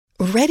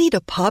Ready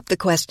to pop the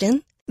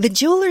question? The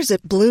jewelers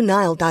at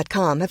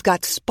BlueNile.com have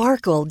got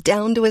sparkle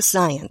down to a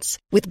science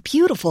with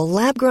beautiful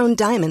lab-grown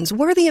diamonds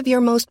worthy of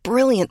your most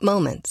brilliant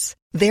moments.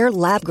 Their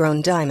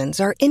lab-grown diamonds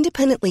are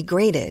independently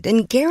graded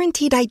and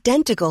guaranteed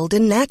identical to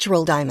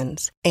natural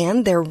diamonds,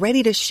 and they're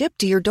ready to ship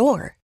to your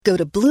door. Go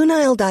to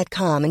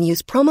BlueNile.com and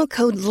use promo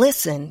code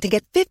LISTEN to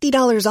get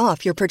 $50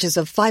 off your purchase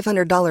of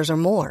 $500 or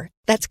more.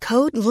 That's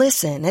code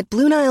LISTEN at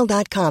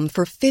BlueNile.com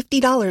for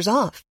 $50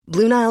 off.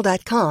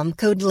 BlueNile.com,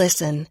 code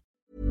LISTEN.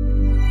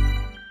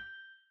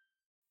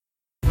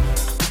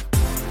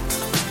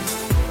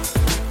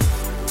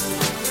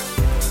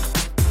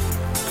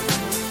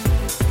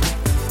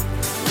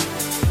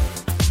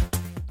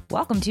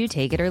 Welcome to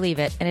Take It or Leave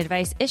It, an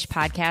advice-ish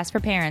podcast for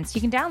parents.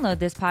 You can download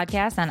this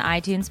podcast on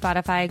iTunes,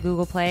 Spotify,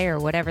 Google Play, or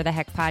whatever the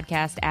heck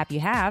podcast app you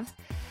have.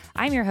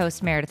 I'm your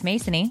host, Meredith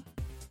Masony.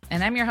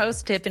 And I'm your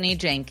host, Tiffany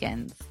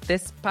Jenkins.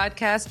 This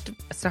podcast,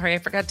 sorry, I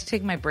forgot to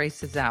take my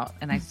braces out,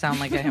 and I sound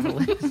like I have a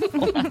lisp.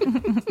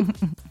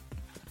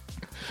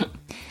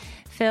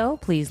 Phil,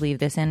 please leave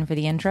this in for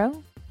the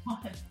intro.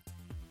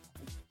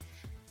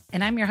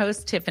 And I'm your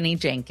host, Tiffany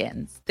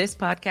Jenkins. This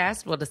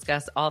podcast will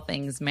discuss all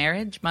things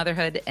marriage,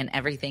 motherhood, and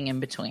everything in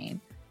between.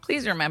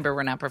 Please remember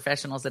we're not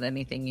professionals at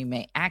anything you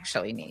may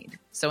actually need.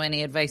 So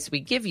any advice we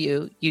give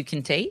you, you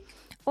can take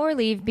or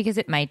leave because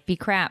it might be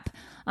crap.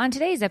 On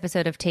today's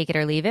episode of Take It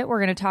or Leave It, we're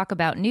going to talk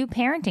about new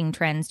parenting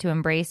trends to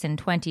embrace in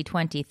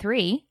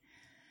 2023.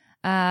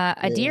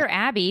 A Dear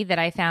Abby that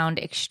I found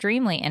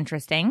extremely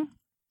interesting.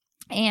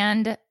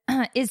 And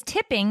is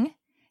tipping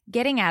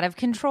getting out of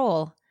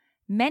control?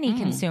 Many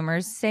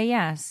consumers say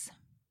yes.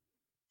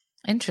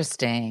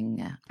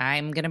 Interesting.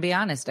 I'm going to be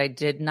honest. I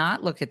did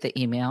not look at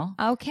the email.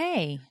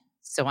 Okay.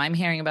 So I'm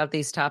hearing about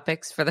these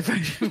topics for the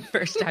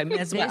first time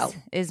as well. This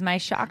is my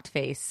shocked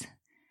face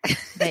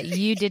that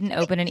you didn't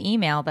open an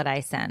email that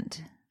I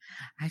sent.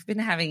 I've been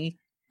having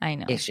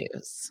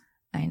issues.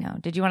 I know.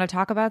 Did you want to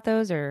talk about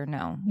those or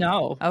no?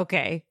 No.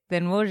 Okay.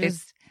 Then we'll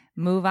just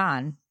move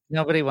on.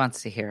 Nobody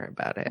wants to hear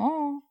about it.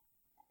 Oh.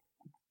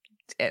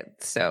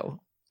 So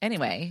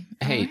anyway.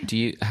 Hey,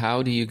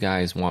 how do you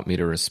guys want me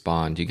to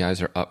respond? You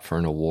guys are up for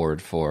an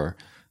award for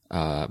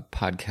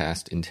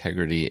podcast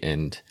integrity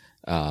and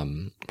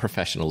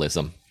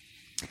professionalism.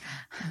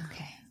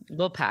 Okay.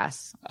 We'll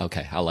pass.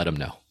 Okay, I'll let them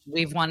know.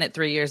 We've won it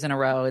 3 years in a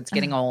row. It's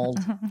getting old.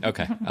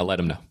 Okay, I'll let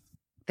them know.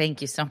 Thank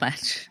you so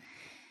much.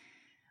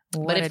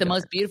 But if the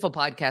most beautiful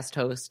podcast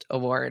host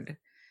award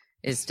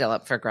is still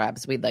up for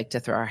grabs, we'd like to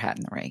throw our hat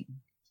in the ring.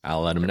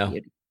 I'll let them know.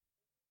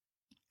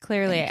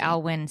 Clearly,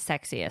 I'll win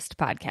sexiest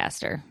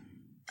podcaster.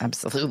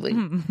 Absolutely.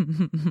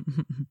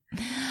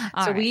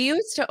 We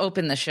used to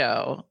open the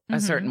show a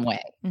certain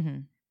way,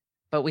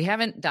 but we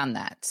haven't done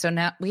that. So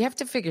now we have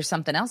to figure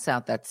something else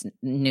out that's a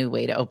new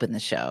way to open the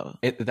show.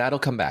 That'll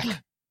come back.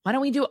 Why don't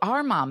we do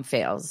our mom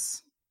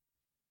fails?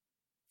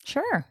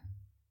 Sure.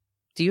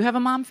 Do you have a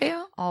mom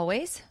fail?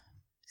 Always.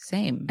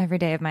 Same. Every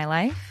day of my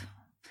life.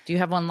 Do you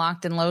have one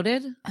locked and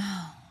loaded?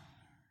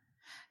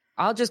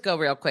 I'll just go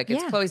real quick.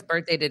 It's Chloe's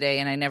birthday today,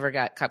 and I never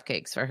got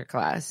cupcakes for her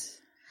class.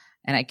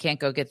 And I can't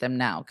go get them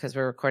now because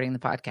we're recording the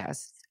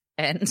podcast.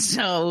 And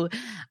so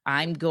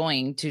I'm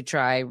going to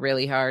try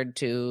really hard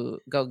to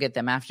go get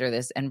them after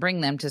this and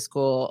bring them to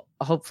school.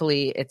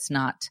 Hopefully it's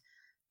not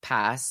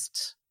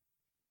past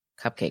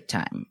cupcake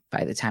time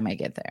by the time I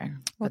get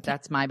there. But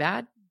that's my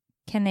bad.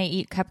 Can they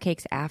eat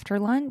cupcakes after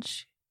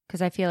lunch?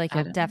 Because I feel like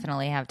you'll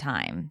definitely have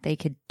time. They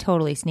could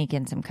totally sneak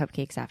in some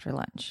cupcakes after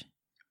lunch.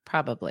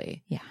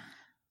 Probably. Yeah.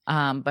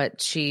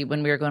 But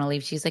when we were going to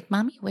leave, she's like,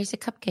 Mommy, where's the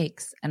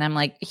cupcakes? And I'm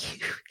like,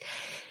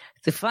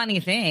 the funny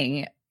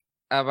thing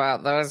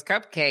about those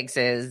cupcakes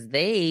is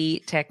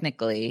they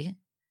technically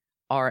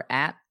are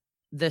at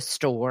the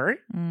store.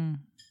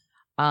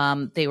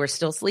 They were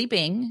still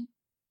sleeping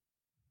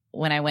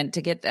when I went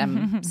to get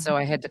them. So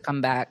I had to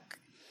come back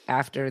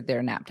after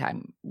their nap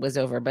time was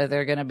over, but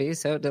they're going to be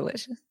so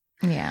delicious.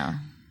 Yeah.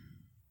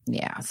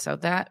 Yeah. So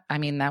that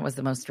was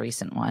the most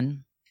recent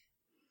one.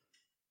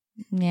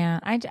 Yeah,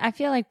 I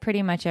feel like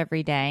pretty much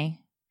every day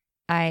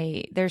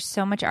there's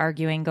so much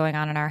arguing going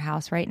on in our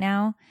house right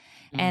now.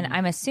 And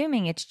I'm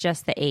assuming it's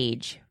just the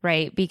age,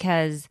 right?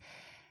 Because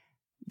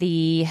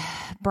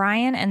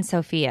Brian and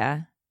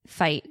Sophia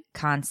fight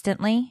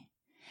constantly,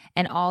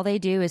 and all they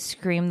do is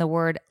scream the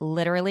word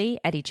literally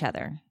at each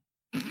other.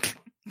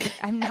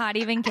 I'm not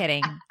even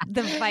kidding.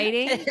 The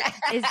fighting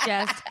is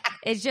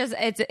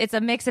it's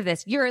a mix of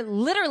this. You're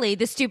literally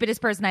the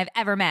stupidest person I've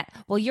ever met.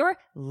 Well, you're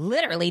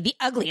literally the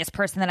ugliest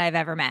person that I've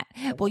ever met.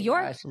 Well,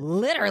 you're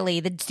literally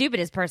the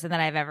stupidest person that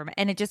I've ever met.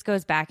 And it just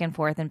goes back and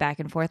forth and back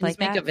and forth like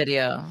that. Let's make a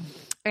video.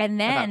 And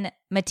then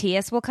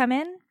Matthias will come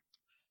in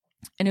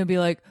and he'll be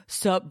like,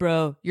 "Sup,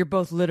 bro? You're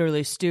both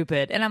literally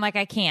stupid." And I'm like,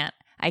 I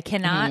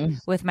cannot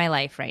with my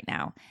life right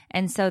now.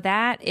 And so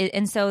there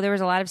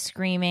was a lot of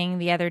screaming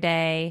the other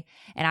day,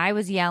 and I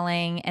was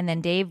yelling, and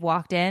then Dave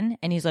walked in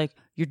and he's like,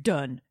 "You're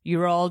done.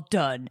 You're all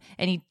done."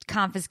 And he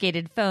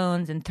confiscated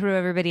phones and threw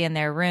everybody in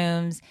their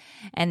rooms.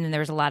 And then there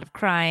was a lot of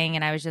crying,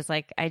 and I was just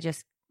like,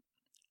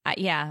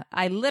 Yeah,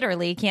 I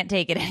literally can't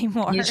take it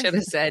anymore. You should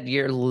have said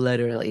you're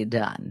literally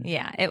done.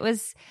 Yeah, it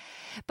was,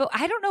 but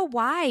I don't know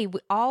why.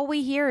 All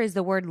we hear is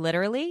the word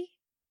literally.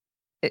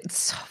 It's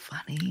so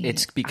funny.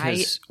 It's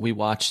because we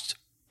watched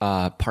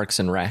Parks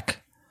and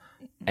Rec,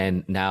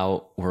 and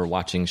now we're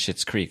watching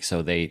Schitt's Creek,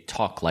 so they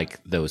talk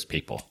like those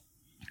people.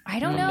 I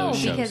don't know,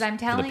 because I'm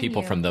telling you. The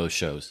people from those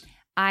shows.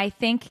 I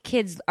think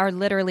kids are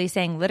literally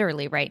saying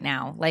literally right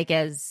now, like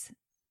as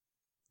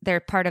they're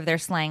part of their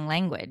slang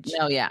language.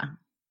 No, yeah.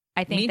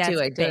 I think Me that's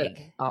too.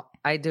 big.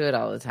 I do it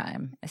all the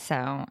time.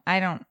 So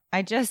I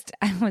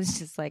was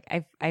just like,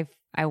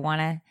 I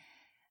want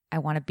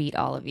to beat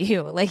all of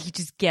you. Like, you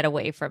just get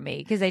away from me,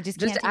 because I just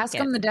can't ask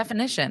them the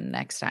definition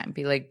next time.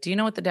 Be like, do you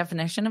know what the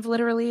definition of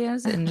literally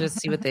is? And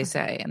just see what they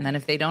say. And then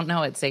if they don't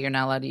know it, say you're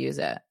not allowed to use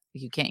it.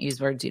 You can't use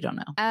words you don't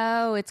know.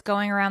 Oh, it's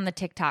going around the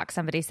TikTok.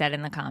 Somebody said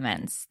in the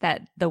comments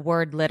that the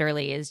word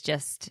literally is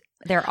just,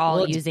 they're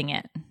all using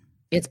it.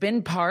 It's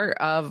been part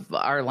of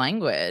our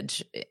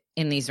language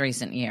in these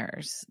recent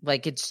years.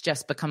 Like, it's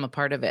just become a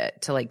part of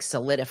it to like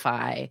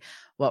solidify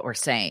what we're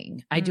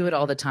saying. I do it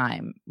all the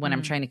time when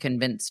I'm trying to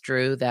convince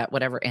Drew that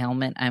whatever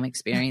ailment I'm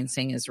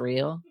experiencing is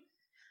real.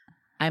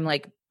 I'm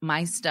like,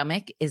 my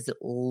stomach is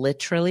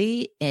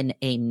literally in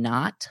a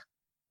knot,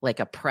 like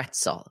a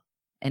pretzel.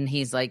 And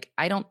he's like,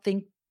 I don't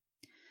think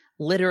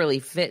literally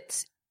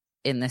fits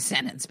in the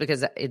sentence,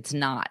 because it's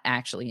not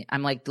actually.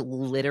 I'm like,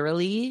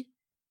 literally,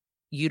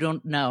 you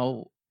don't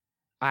know.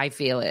 I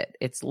feel it.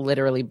 It's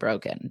literally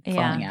broken,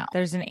 falling out.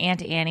 There's an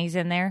Aunt Annie's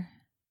in there.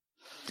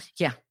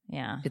 Yeah.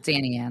 Yeah. It's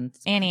Annie Ann's.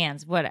 Annie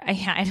Ann's. What?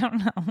 I don't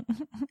know.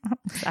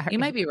 Sorry. You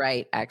might be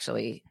right,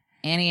 actually.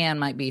 Annie Ann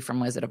might be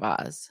from Wizard of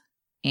Oz.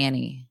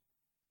 Annie.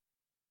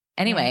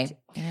 Anyway,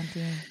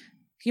 Auntie.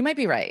 You might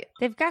be right.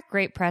 They've got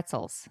great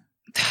pretzels.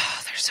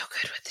 Oh, they're so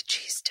good with the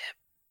cheese dip.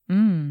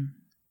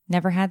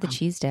 Never had the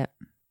cheese dip.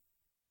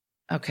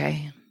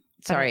 Okay.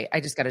 Sorry, I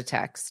just got a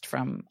text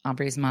from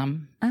Aubrey's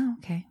mom. Oh,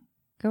 okay.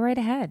 Go right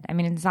ahead. I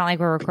mean, it's not like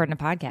we're recording a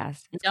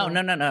podcast.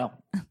 No.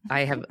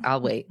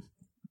 I'll wait.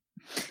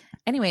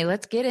 Anyway,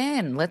 let's get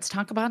in. Let's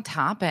talk about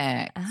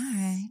topics. All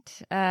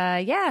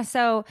right. Yeah.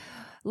 So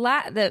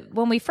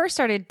when we first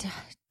started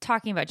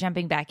talking about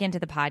jumping back into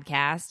the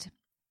podcast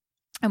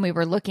and we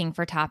were looking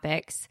for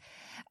topics,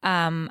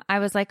 I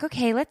was like,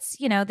 okay,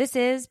 this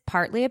is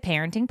partly a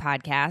parenting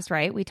podcast,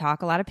 right? We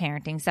talk a lot of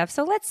parenting stuff.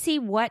 So let's see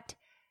what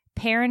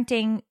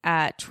parenting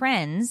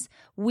trends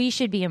we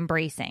should be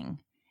embracing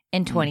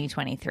in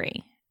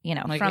 2023,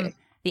 from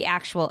the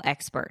actual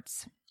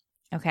experts.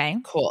 Okay.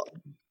 Cool.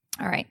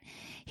 All right.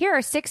 Here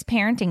are 6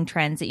 parenting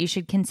trends that you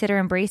should consider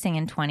embracing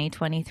in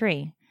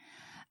 2023.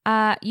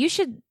 You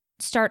should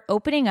start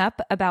opening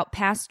up about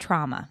past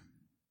trauma.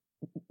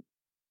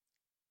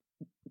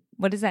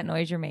 What is that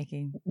noise you're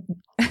making?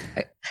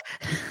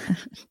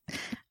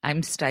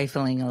 I'm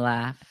stifling a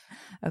laugh.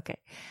 Okay.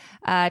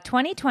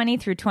 2020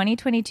 through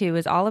 2022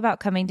 is all about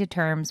coming to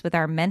terms with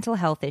our mental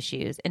health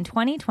issues. In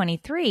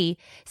 2023,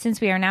 since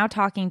we are now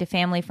talking to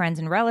family, friends,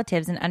 and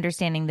relatives and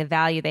understanding the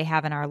value they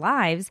have in our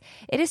lives,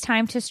 it is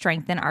time to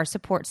strengthen our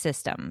support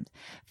systems.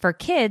 For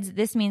kids,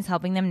 this means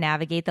helping them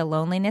navigate the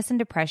loneliness and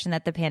depression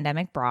that the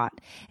pandemic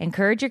brought.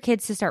 Encourage your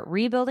kids to start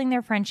rebuilding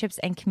their friendships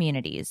and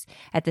communities.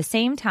 At the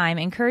same time,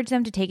 encourage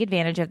them to take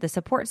advantage of the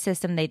support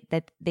system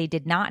that they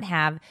did not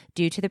have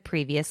due to the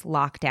previous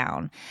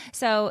lockdown.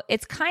 So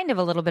it's kind of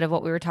a little bit of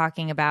what we were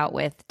talking about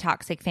with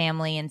toxic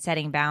family and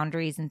setting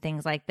boundaries and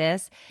things like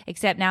this,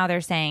 except now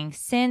they're saying,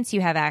 since you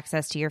have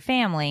access to your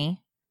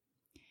family,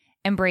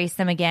 embrace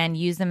them again,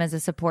 use them as a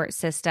support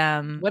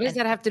system. What does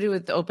that have to do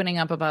with opening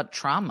up about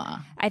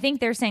trauma? I think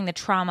they're saying the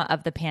trauma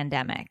of the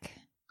pandemic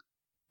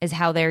is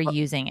how they're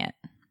using it.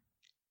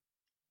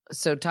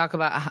 So talk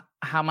about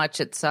how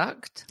much it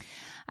sucked?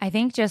 I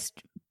think just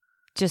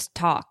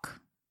talk.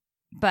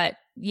 But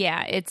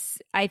yeah,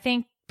 I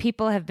think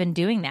people have been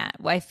doing that.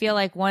 I feel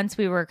like once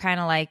we were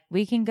kind of like,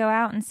 we can go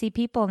out and see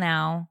people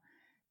now,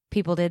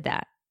 people did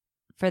that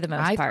for the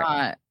most part. I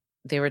thought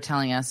they were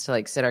telling us to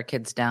like sit our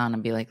kids down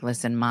and be like,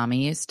 listen,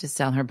 mommy used to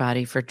sell her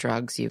body for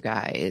drugs, you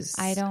guys.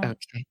 I don't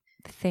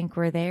think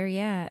we're there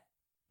yet.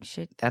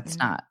 That's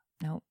not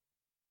nope.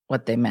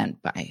 what they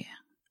meant by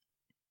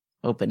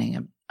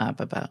opening up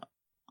about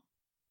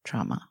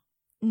trauma.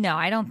 No,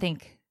 I don't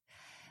think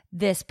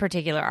this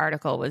particular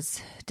article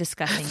was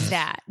discussing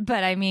that.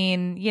 But I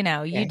mean,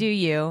 okay. You do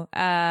you.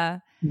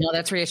 No,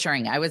 that's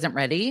reassuring. I wasn't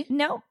ready.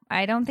 No,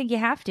 I don't think you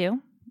have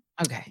to.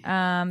 Okay.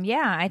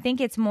 Yeah, I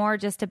think it's more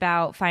just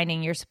about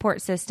finding your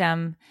support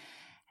system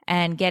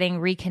and getting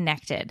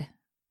reconnected.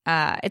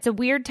 It's a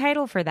weird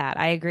title for that.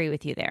 I agree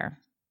with you there.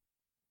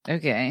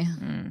 Okay.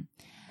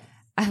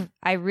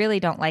 I really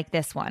don't like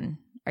this one.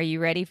 Are you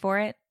ready for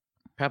it?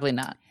 Probably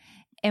not.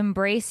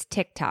 Embrace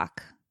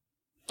TikTok.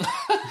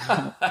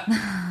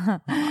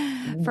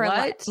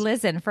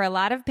 Listen, for a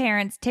lot of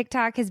parents,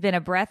 TikTok has been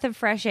a breath of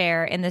fresh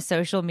air in the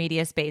social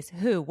media space.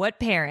 What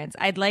parents?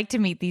 I'd like to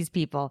meet these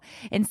people.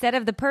 Instead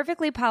of the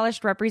perfectly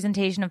polished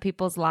representation of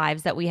people's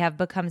lives that we have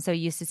become so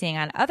used to seeing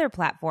on other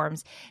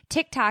platforms,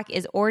 TikTok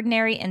is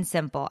ordinary and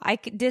simple. I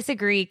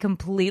disagree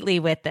completely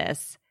with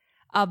this.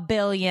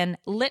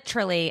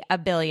 Literally a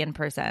billion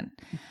 %.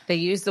 They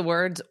use the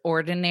words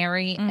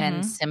ordinary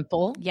and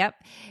simple. Yep.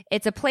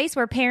 It's a place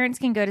where parents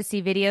can go to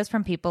see videos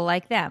from people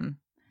like them.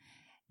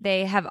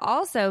 There have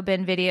also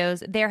been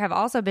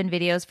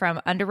videos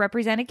from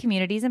underrepresented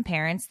communities and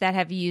parents that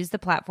have used the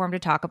platform to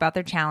talk about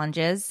their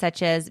challenges,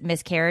 such as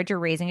miscarriage or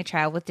raising a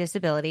child with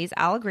disabilities.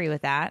 I'll agree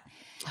with that.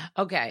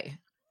 Okay.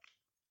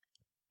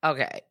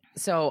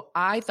 So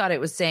I thought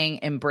it was saying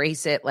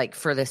embrace it like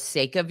for the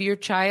sake of your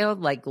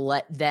child, like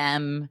let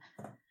them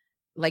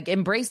like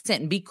embrace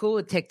it and be cool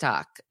with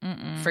TikTok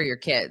for your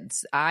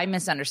kids. I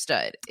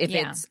misunderstood. If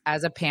it's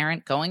as a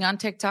parent going on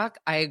TikTok,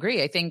 I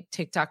agree. I think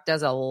TikTok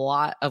does a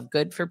lot of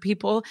good for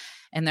people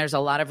and there's a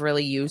lot of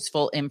really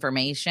useful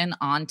information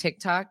on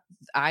TikTok.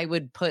 I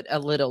would put a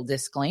little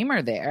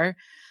disclaimer there,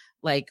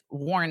 like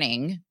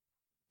warning,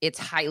 it's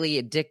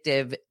highly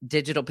addictive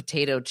digital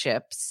potato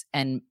chips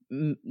and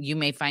you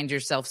may find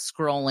yourself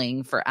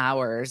scrolling for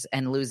hours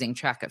and losing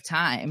track of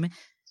time.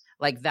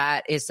 Like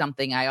that is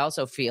something I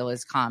also feel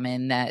is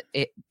common that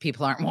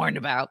people aren't warned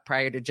about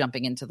prior to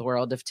jumping into the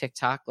world of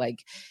TikTok.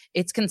 Like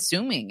it's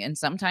consuming and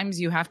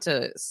sometimes you have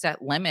to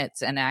set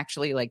limits and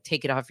actually like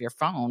take it off your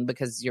phone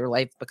because your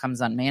life becomes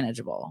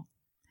unmanageable.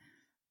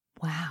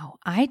 Wow.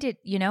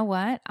 You know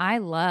what?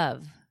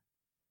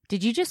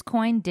 Did you just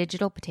coin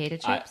digital potato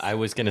chips? I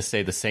was going to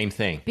say the same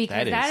thing.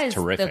 Because that is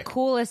terrific. the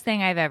coolest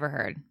thing I've ever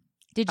heard.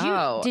 Did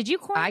you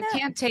coin that? I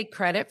can't take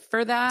credit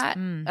for that.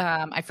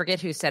 I forget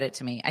who said it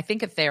to me. I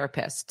think a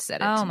therapist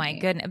said it to me. Oh my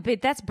goodness.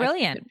 But that's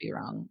brilliant. I could be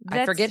wrong.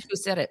 I forget who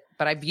said it,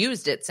 but I've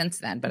used it since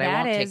then, but I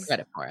won't take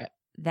credit for it.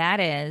 That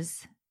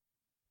is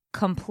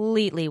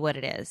completely what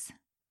it is.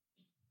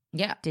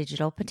 Yeah.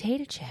 Digital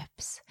potato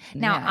chips.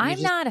 Now,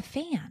 I'm not a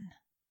fan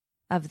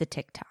of the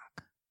TikTok.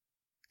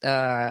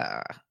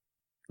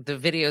 The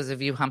videos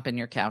of you humping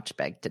your couch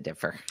beg to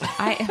differ.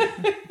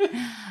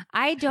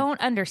 I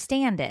don't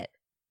understand it.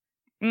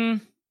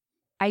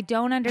 I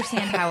don't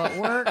understand how it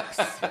works.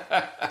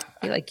 I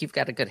feel like you've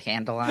got a good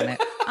handle on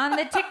it. On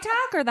the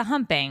TikTok or the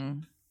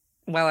humping?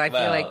 Well, I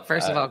feel like,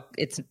 first of all,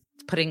 it's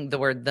putting the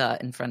word "the"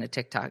 in front of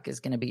TikTok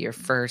is going to be your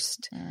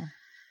first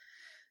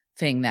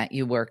thing that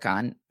you work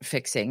on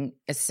fixing.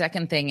 The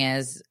second thing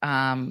is, you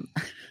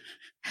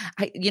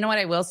know what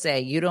I will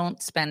say? You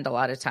don't spend a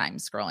lot of time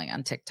scrolling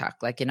on TikTok.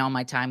 Like in all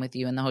my time with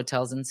you in the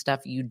hotels and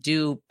stuff, you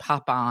do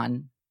pop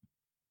on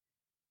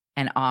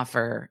and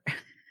offer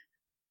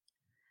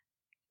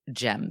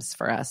gems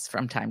for us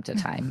from time to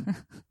time.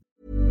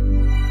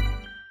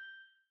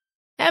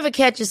 Ever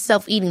catch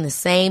yourself eating the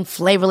same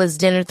flavorless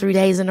dinner 3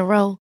 days in a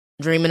row?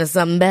 Dreaming of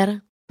something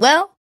better?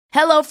 Well,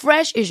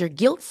 HelloFresh is your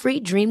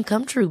guilt-free dream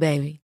come true,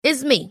 baby.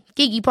 It's me,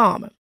 Keke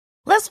Palmer.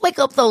 Let's wake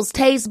up those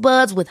taste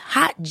buds with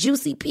hot,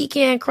 juicy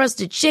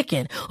pecan-crusted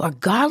chicken or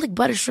garlic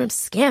butter shrimp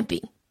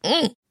scampi.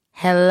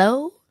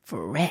 Hello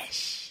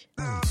Fresh.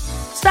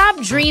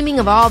 Stop dreaming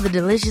of all the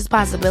delicious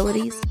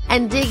possibilities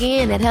and dig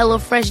in at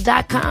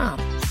HelloFresh.com.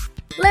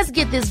 Let's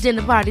get this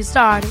dinner party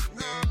started.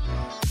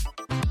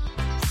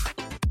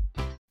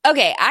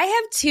 Okay, I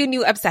have 2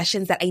 new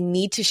obsessions that I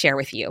need to share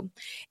with you.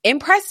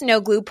 Impress No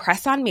Glue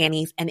Press-On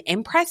Manis and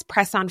Impress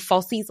Press-On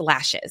Falsies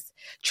Lashes.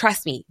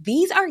 Trust me,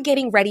 these are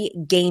getting ready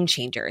game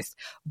changers.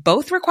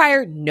 Both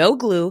require no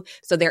glue,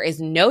 so there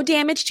is no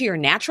damage to your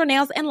natural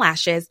nails and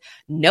lashes,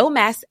 no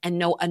mess, and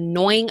no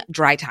annoying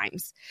dry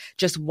times.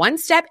 Just one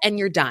step and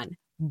you're done.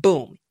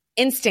 Boom.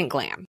 Instant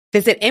glam.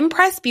 Visit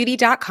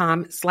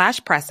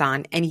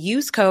impressbeauty.com/presson and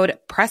use code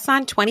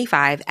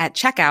PRESSON25 at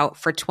checkout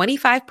for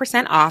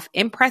 25% off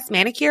Impress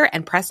Manicure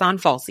and Press-On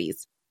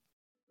Falsies.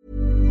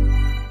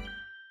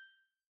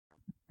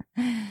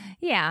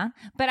 Yeah,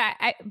 but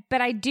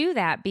I do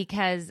that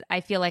because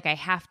I feel like I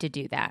have to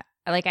do that.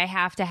 Like I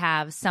have to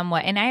have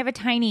somewhat, and I have a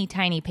tiny,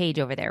 tiny page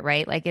over there,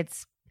 right? Like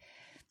it's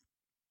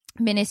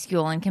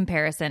minuscule in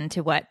comparison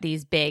to what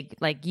these big,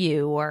 like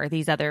you or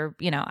these other,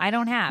 I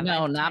don't have.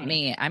 No, not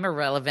me. I'm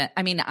irrelevant.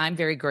 I mean, I'm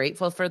very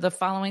grateful for the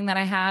following that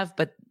I have,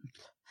 but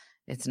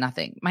it's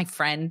nothing. My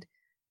friend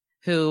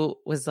who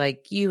was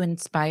like, you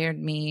inspired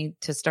me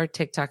to start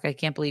TikTok. I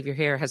can't believe you're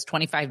here. Has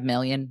 25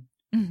 million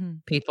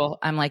people.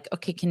 I'm like,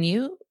 okay, can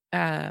you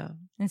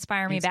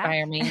inspire me back?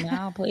 Inspire me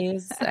now,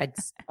 please.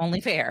 It's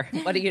only fair.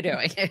 What are you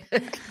doing?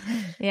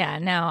 Yeah,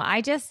 no,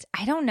 I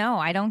don't know.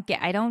 I don't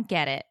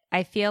get it.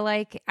 I feel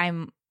like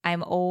I'm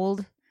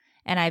old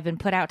and I've been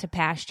put out to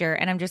pasture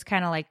and I'm just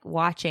kind of like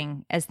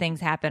watching as things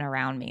happen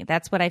around me.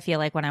 That's what I feel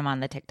like when I'm on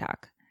the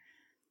TikTok.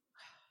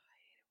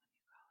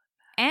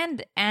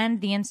 And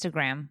the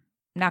Instagram.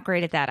 Not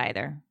great at that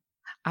either.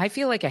 I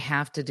feel like I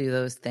have to do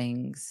those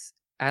things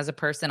as a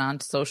person on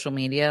social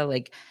media.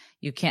 Like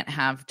you can't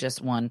have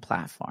just one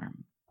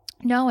platform.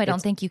 No, I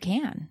don't think you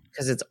can.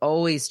 Because it's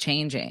always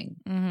changing.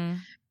 Mm-hmm.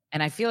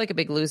 And I feel like a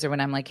big loser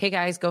when I'm like, hey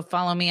guys, go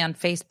follow me on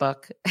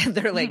Facebook. And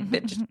they're like,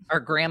 bitch, our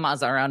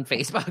grandmas are on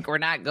Facebook. We're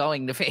not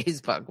going to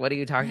Facebook. What are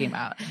you talking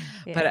about?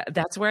 Yeah. But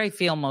that's where I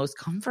feel most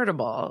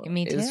comfortable.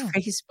 Me too. Is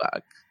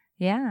Facebook.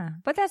 Yeah.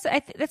 But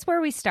that's where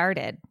we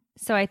started.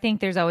 So I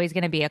think there's always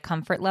going to be a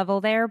comfort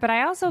level there. But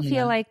I also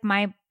feel like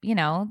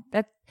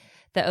that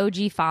the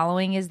OG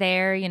following is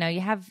there. You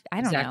have,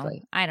 I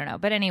don't know.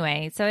 But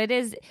anyway, so it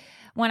is.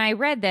 When I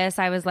read this,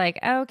 I was like,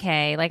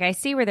 okay, like I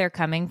see where they're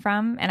coming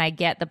from and I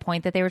get the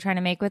point that they were trying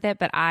to make with it,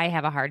 but I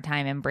have a hard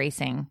time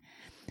embracing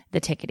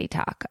the tickety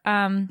talk.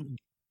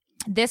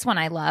 This one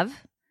I love,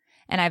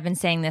 and I've been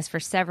saying this for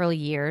several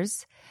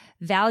years.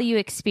 Value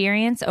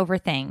experience over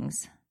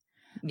things.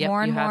 Yep,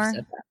 more and more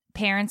said that.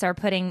 Parents are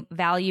putting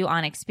value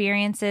on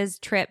experiences,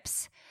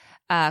 trips,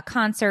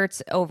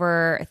 concerts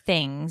over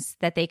things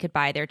that they could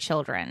buy their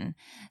children.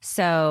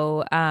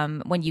 So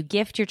when you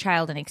gift your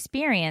child an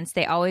experience,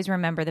 they always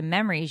remember the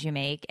memories you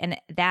make, and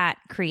that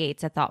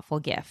creates a thoughtful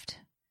gift.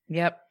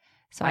 Yep.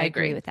 So I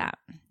agree with that.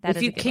 That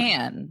if you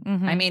can.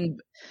 I mean,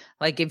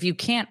 like if you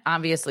can't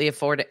obviously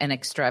afford an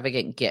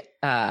extravagant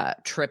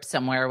trip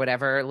somewhere or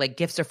whatever, like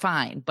gifts are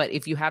fine. But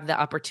if you have the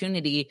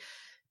opportunity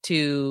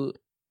to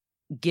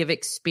give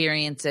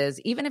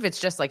experiences, even if it's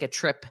just like a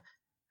trip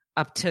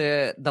up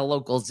to the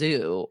local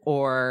zoo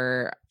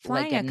or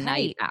flying like a kite.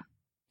 night out.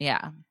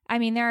 Yeah. I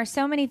mean, there are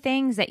so many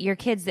things that your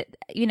kids that,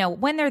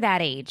 when they're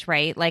that age,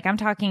 right? Like I'm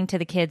talking to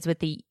the kids with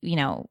the,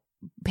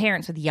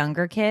 parents with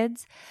younger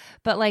kids.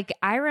 But like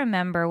I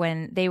remember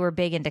when they were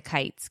big into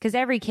kites, because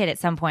every kid at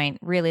some point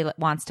really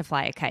wants to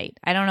fly a kite.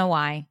 I don't know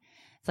why.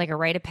 It's like a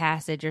rite of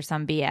passage or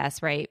some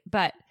BS, right?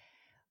 But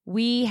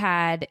we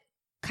had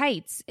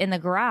kites in the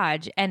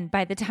garage, and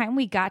by the time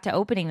we got to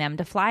opening them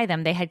to fly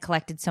them, they had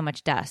collected so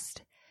much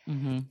dust.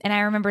 And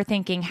I remember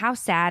thinking, how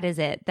sad is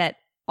it that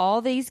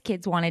all these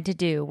kids wanted to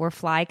do were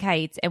fly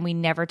kites, and we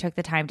never took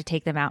the time to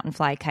take them out and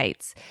fly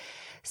kites.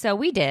 So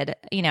we did,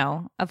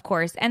 of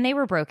course, and they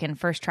were broken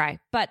first try.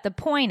 But the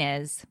point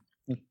is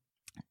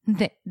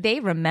that they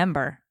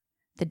remember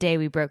the day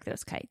we broke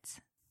those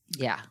kites.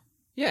 Yeah.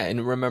 Yeah,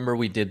 and remember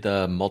we did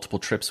the multiple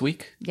trips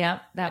week? Yeah,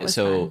 that was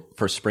so fun.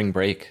 For spring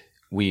break,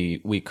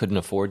 we couldn't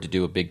afford to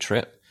do a big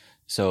trip.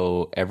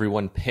 So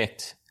everyone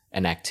picked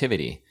an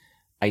activity,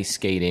 ice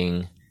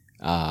skating,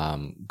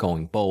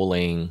 going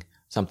bowling,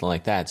 something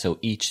like that. So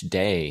each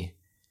day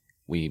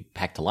we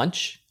packed a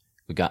lunch,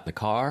 we got in the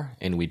car,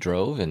 and we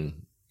drove, and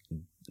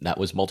that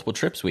was multiple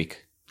trips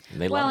week. And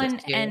they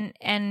loved it.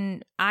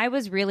 And I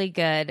was really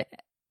good,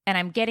 and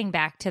I'm getting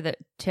back to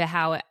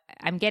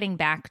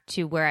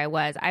where I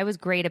was. I was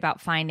great about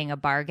finding a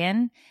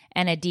bargain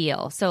and a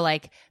deal. So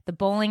like the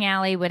bowling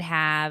alley would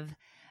have,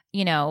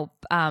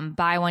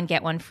 buy one,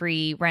 get one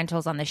free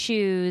rentals on the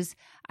shoes.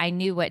 I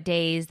knew what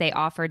days they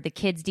offered the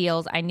kids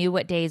deals. I knew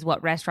what days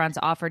what restaurants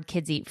offered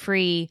kids eat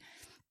free.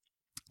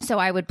 So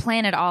I would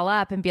plan it all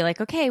up and be like,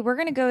 okay, we're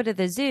going to go to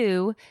the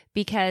zoo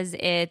because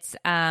it's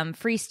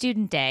free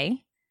student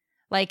day.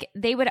 Like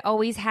they would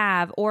always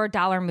have, or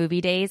dollar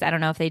movie days. I don't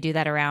know if they do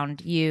that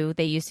around you.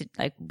 They used to,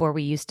 like where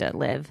we used to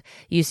live,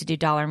 used to do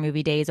dollar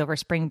movie days over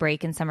spring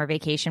break and summer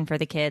vacation for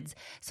the kids.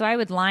 So I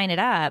would line it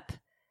up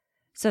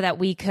so that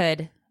we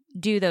could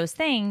do those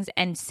things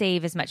and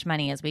save as much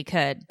money as we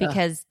could,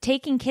 because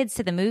taking kids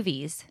to the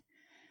movies,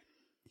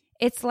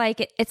 it's like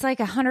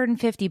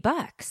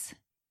 $150.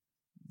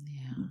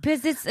 Yeah.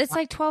 Because it's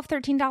like $12,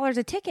 $13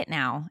 a ticket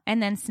now.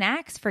 And then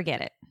snacks,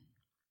 forget it.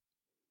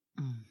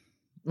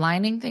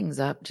 Lining things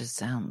up just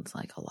sounds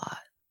like a lot.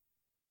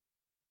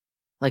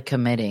 Like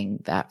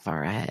committing that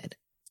far ahead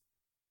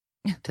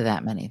to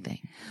that many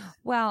things.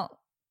 Well,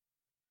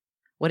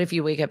 what if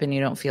you wake up and you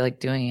don't feel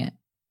like doing it?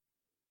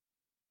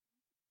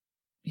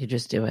 You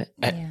just do it.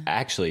 Yeah.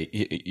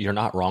 Actually, you're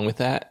not wrong with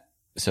that.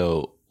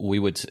 So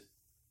we've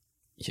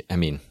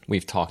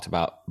talked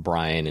about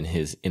Brian and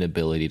his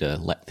inability to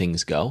let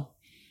things go.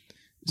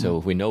 So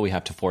if we know we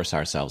have to force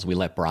ourselves, we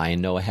let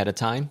Brian know ahead of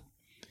time,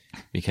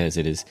 because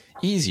it is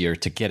easier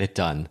to get it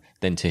done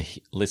than to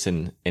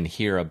listen and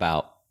hear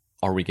about,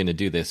 are we going to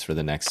do this for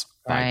the next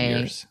 5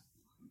 years?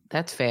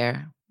 That's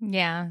fair.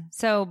 yeah.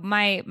 So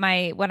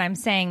my what I'm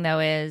saying though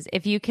is,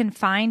 if you can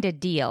find a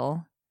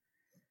deal,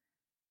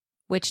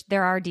 which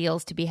there are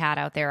deals to be had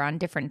out there on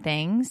different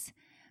things,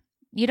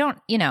 you don't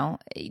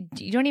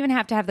even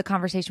have to have the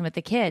conversation with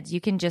the kids.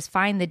 You can just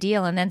find the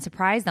deal and then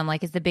surprise them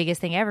like it's the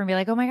biggest thing ever and be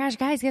like, oh my gosh,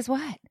 guys, guess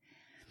what?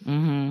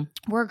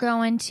 We're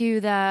going to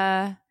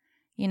the,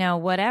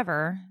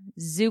 whatever,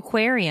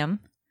 Zooquarium.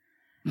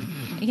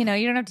 You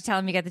don't have to tell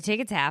them you got the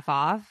tickets half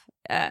off.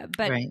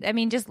 But right. I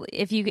mean, just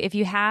if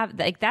you have,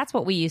 like, that's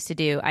what we used to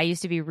do. I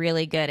used to be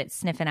really good at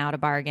sniffing out a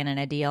bargain and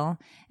a deal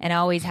and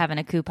always having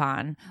a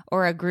coupon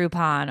or a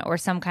Groupon or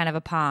some kind of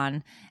a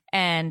pon.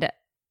 And,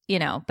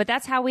 but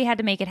that's how we had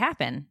to make it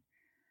happen.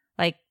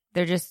 Like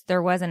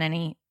there was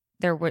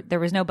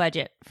no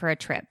budget for a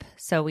trip.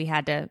 So we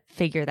had to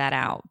figure that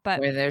out.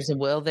 But where there's a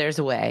will, there's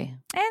a way.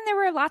 And there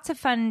were lots of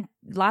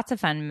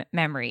fun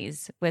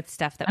memories with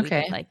stuff that we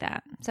did like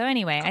that. So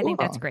anyway, cool. I think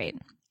that's great.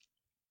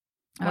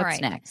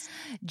 What's next?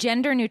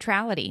 Gender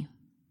neutrality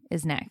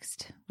is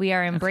next. We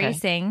are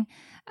embracing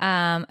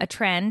a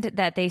trend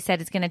that they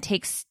said is going to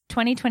take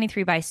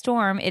 2023 by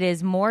storm. It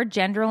is more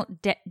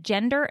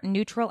gender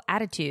neutral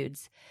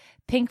attitudes.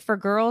 Pink for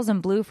girls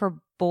and blue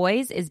for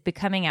boys is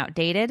becoming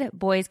outdated.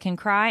 Boys can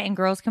cry and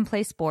girls can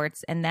play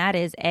sports, and that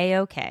is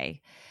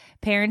A-okay.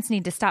 Parents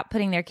need to stop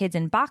putting their kids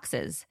in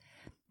boxes.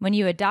 When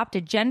you adopt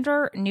a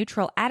gender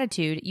neutral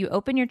attitude, you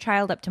open your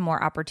child up to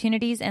more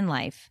opportunities in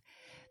life.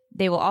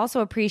 They will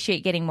also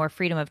appreciate getting more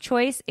freedom of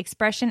choice,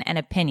 expression, and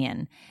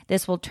opinion.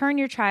 This will turn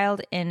your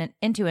child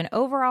into an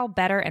overall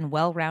better and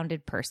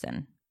well-rounded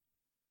person.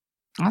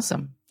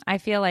 Awesome. I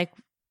feel like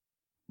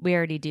we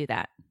already do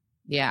that.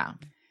 Yeah.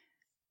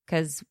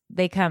 Because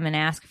they come and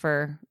ask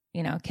for,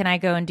 can I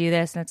go and do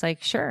this? And it's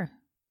like, sure.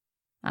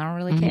 I don't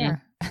really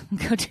care.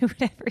 Go do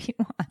whatever you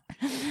want.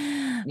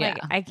 Yeah.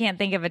 I can't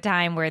think of a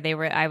time where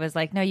I was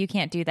like, no, you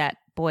can't do that.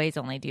 Boys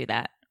only do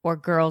that. Or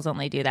girls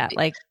only do that.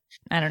 Like,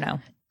 I don't know.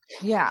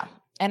 Yeah.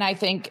 And I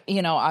think,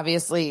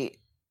 obviously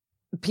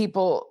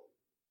people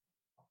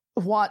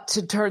want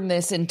to turn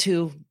this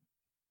into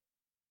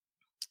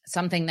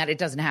something that it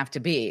doesn't have to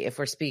be. If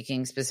we're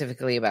speaking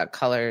specifically about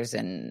colors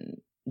and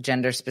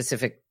gender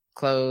specific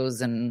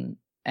clothes and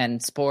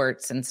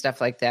sports and stuff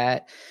like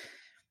that,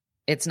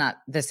 it's not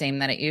the same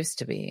that it used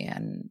to be.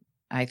 And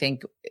I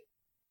think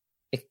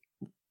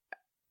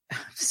I'm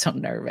so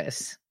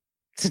nervous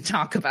to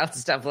talk about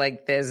stuff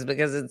like this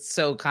because it's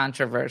so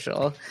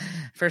controversial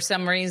for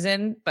some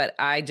reason. But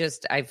I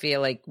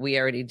feel like we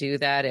already do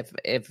that.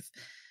 If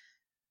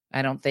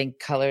I don't think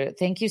color,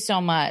 thank you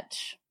so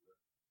much.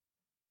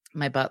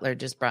 My butler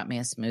just brought me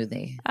a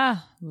smoothie.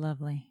 Oh,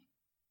 lovely.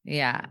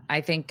 Yeah.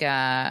 I think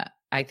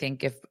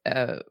if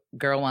a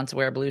girl wants to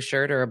wear a blue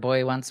shirt or a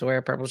boy wants to wear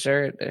a purple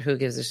shirt, who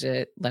gives a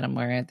shit? Let them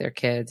wear it. They're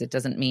kids. It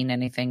doesn't mean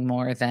anything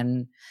more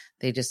than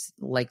they just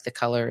like the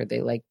color.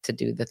 They like to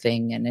do the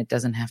thing, and it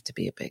doesn't have to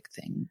be a big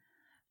thing.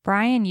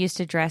 Brian used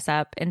to dress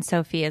up in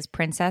Sophia's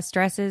princess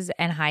dresses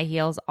and high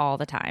heels all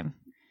the time.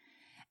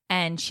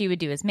 And she would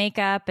do his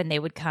makeup, and they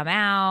would come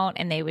out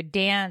and they would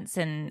dance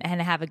and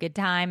have a good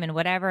time and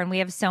whatever. And we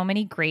have so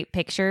many great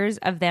pictures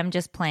of them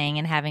just playing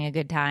and having a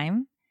good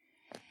time.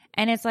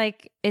 And it's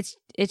like,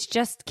 it's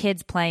just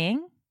kids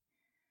playing.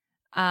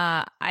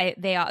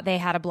 They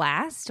had a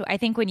blast. I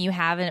think when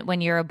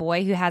you're a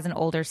boy who has an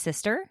older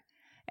sister,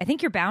 I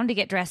think you're bound to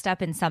get dressed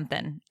up in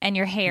something, and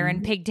your hair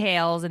and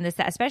pigtails and this,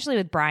 especially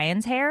with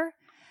Brian's hair.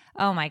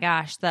 Oh my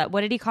gosh.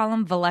 What did he call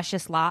them?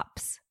 Voluptuous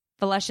locks.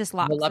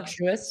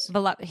 Voluptuous.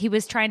 He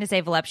was trying to say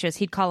voluptuous.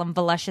 He'd call them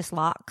voluptuous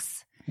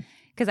locks.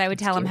 Because I would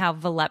tell him how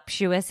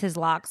voluptuous his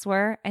locks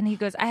were. And he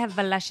goes, I have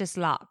voluptuous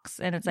locks.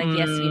 And it's like,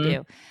 yes, you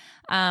do.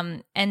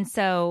 And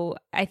so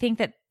I think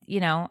that,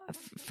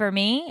 for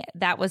me,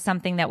 that was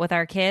something that with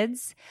our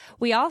kids,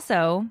 we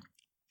also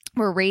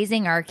were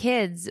raising our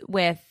kids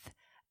with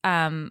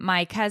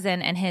my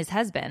cousin and his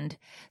husband.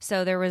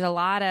 So there was a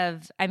lot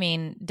of,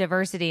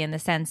 diversity in the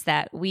sense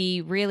that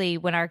we really,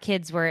 when our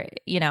kids were,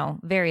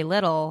 very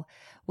little,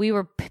 we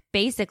were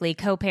basically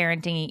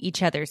co-parenting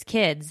each other's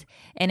kids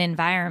in an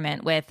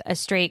environment with a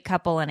straight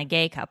couple and a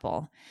gay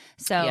couple.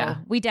 So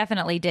we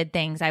definitely did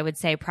things, I would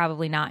say,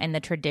 probably not in the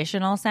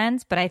traditional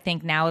sense, but I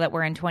think now that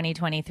we're in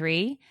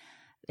 2023,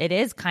 it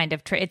is kind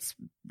of, it's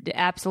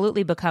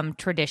absolutely become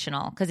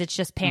traditional because it's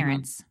just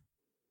parents.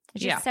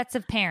 It's just sets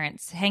of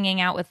parents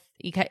hanging out with,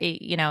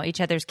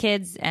 each other's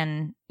kids,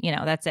 and,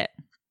 that's it.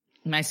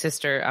 My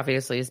sister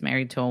obviously is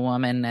married to a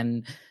woman,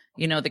 and,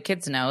 the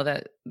kids know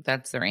that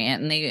that's their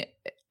aunt, and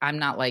I'm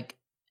not like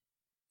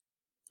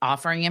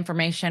offering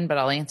information, but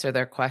I'll answer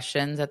their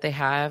questions that they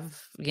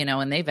have,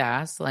 and they've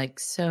asked, like,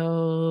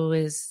 so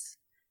is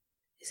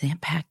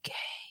Aunt Pat gay?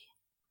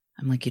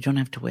 I'm like, you don't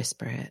have to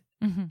whisper it.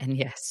 Mm-hmm. And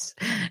yes.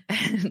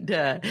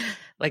 And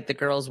like the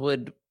girls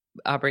would,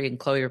 Aubrey and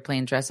Chloe were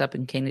playing dress up,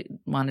 and Kane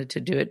wanted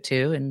to do it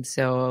too. And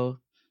so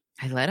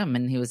I let him,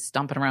 and he was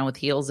stomping around with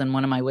heels and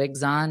one of my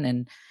wigs on.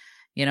 And,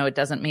 it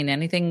doesn't mean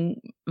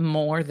anything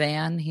more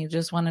than he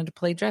just wanted to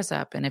play dress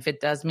up. And if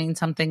it does mean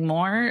something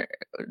more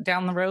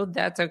down the road,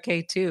 that's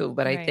okay too.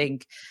 But right. I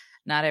think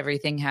not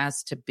everything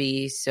has to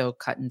be so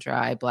cut and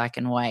dry, black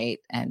and white.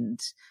 And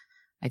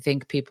I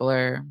think people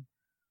are,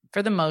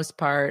 for the most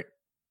part,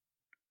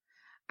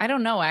 I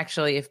don't know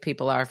actually if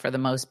people are, for the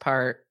most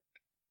part,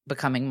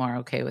 becoming more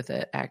okay with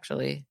it.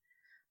 Actually,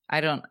 I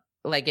don't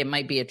like, it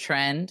might be a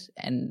trend,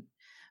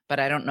 but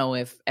I don't know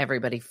if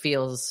everybody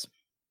feels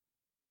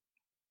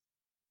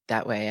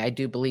that way. I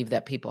do believe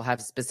that people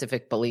have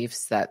specific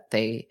beliefs that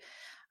they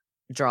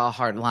draw a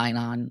hard line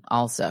on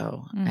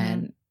also. Mm-hmm.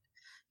 And,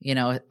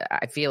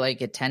 I feel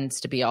like it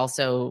tends to be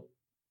also,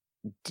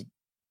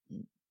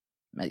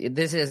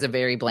 this is a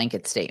very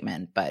blanket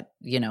statement, but,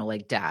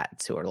 like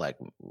dads who are like,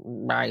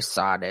 my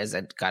son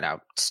isn't gonna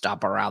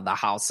stop around the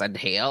house in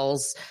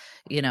heels,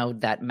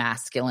 that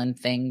masculine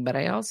thing. But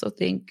I also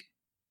think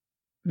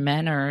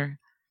men are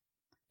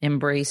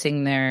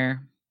embracing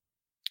their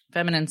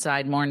feminine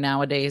side more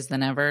nowadays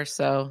than ever.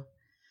 So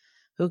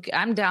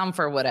I'm down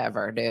for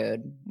whatever,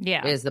 dude.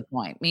 Yeah. Is the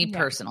point. Me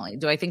personally.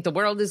 Do I think the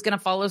world is going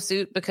to follow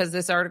suit because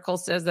this article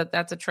says that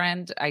that's a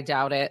trend? I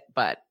doubt it.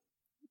 But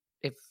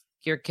if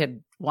your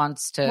kid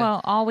wants to.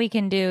 Well, all we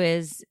can do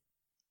is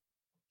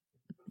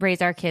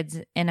raise our kids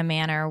in a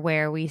manner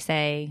where we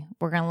say,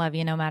 we're going to love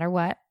you no matter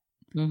what.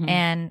 Mhm.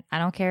 And I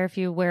don't care if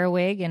you wear a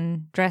wig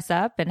and dress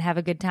up and have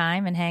a good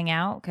time and hang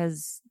out,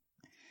 because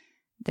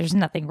there's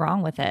nothing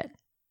wrong with it.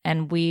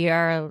 And we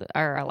are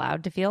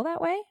allowed to feel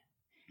that way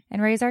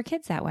and raise our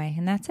kids that way.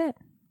 And that's it.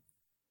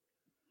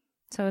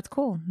 So it's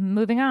cool.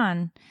 Moving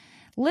on.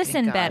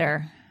 Listen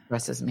better.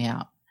 Stresses me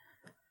out.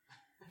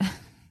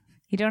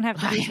 You don't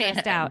have to be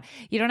stressed out.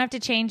 You don't have to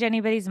change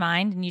anybody's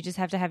mind, and you just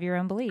have to have your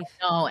own belief.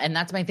 No, and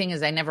that's my thing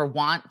is I never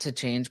want to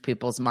change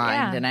people's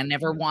mind, and I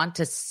never want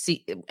to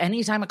see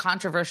anytime a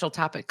controversial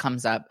topic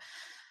comes up,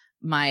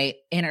 my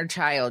inner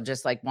child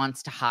just like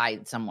wants to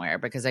hide somewhere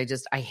because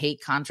I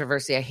hate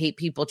controversy. I hate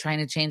people trying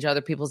to change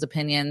other people's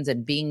opinions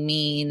and being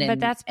mean.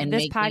 But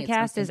this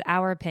podcast is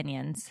our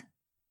opinions,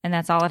 and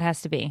that's all it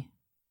has to be.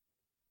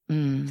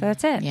 So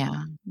that's it.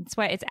 Yeah. That's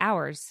why it's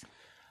ours.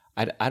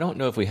 I don't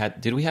know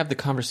if did we have the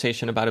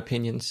conversation about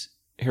opinions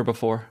here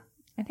before?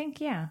 I think,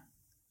 yeah.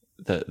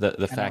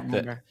 The fact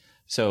that,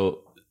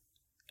 so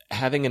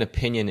having an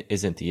opinion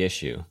isn't the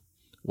issue.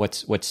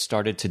 What's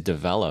started to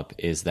develop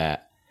is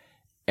that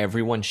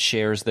everyone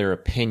shares their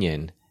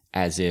opinion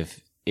as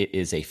if it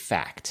is a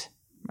fact.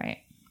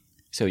 Right.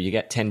 So you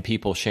get 10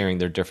 people sharing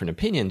their different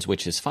opinions,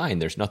 which is fine.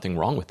 There's nothing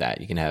wrong with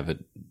that. You can have a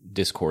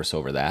discourse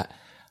over that.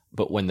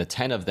 But when the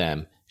 10 of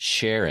them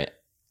share it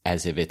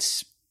as if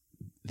it's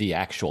the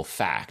actual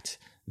fact,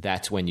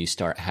 that's when you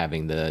start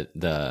having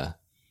the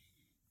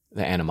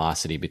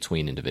animosity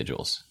between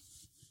individuals.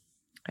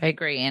 I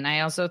agree. And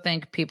I also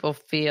think people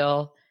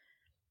feel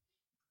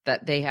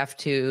that they have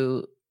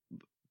to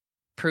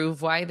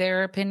prove why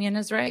their opinion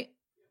is right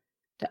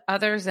to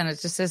others, and it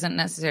just isn't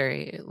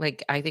necessary.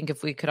 Like, I think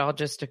if we could all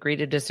just agree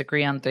to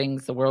disagree on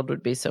things, the world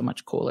would be so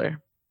much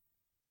cooler.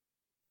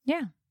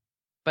 Yeah.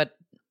 But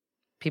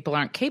people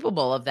aren't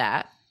capable of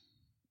that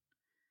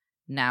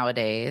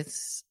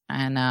nowadays.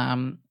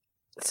 And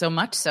so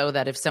much so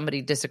that if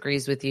somebody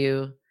disagrees with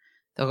you,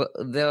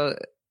 they'll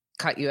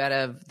cut you out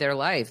of their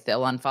life.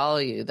 They'll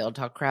unfollow you. They'll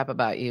talk crap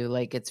about you.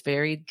 Like, it's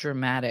very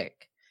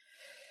dramatic.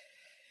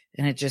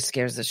 And it just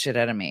scares the shit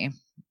out of me.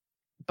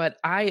 But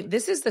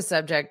this is the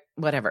subject,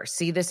 whatever.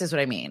 See, this is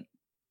what I mean.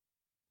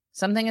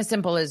 Something as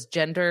simple as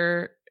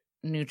gender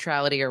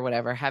neutrality or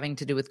whatever, having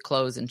to do with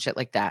clothes and shit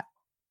like that.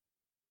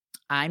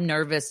 I'm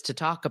nervous to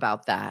talk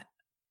about that,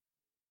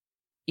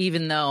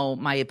 even though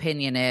my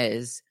opinion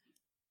is,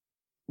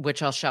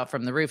 which I'll shout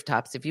from the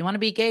rooftops, if you want to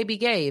be gay, be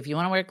gay. If you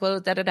want to wear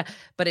clothes, da, da, da.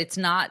 But it's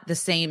not the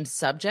same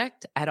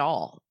subject at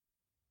all.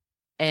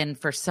 And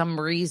for some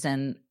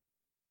reason,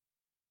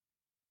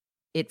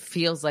 it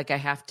feels like I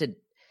have to,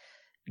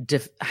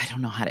 I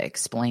don't know how to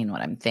explain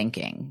what I'm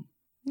thinking.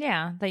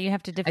 Yeah, that you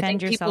have to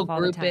defend yourself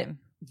all the time.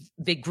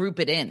 They group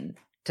it in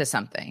to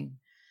something.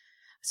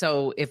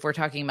 So if we're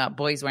talking about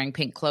boys wearing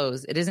pink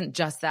clothes, it isn't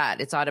just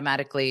that. It's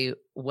automatically,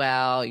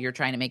 well, you're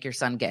trying to make your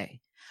son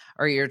gay,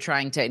 or you're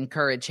trying to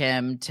encourage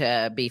him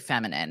to be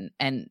feminine.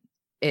 And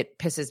it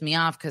pisses me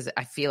off because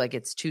I feel like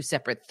it's two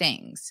separate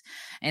things.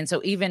 And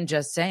so even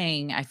just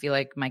saying, I feel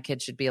like my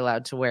kid should be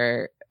allowed to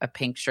wear a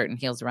pink shirt and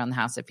heels around the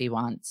house if he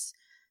wants,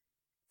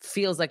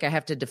 feels like I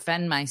have to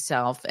defend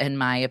myself and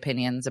my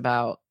opinions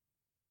about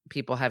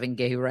people having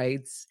gay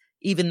rights,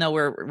 even though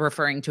we're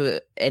referring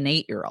to an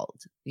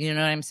 8-year-old. You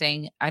know what I'm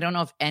saying? I don't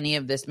know if any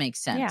of this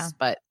makes sense,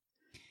 but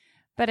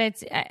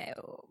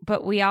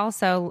we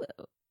also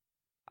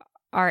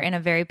are in a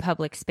very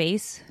public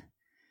space.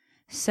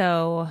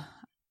 So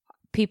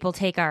people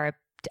take our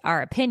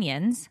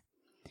opinions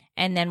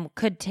and then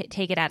could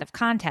take it out of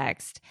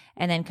context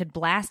and then could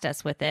blast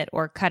us with it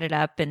or cut it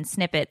up in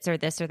snippets or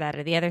this or that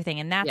or the other thing.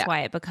 And that's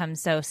why it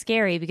becomes so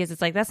scary, because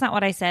it's like, that's not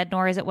what I said,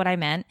 nor is it what I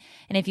meant.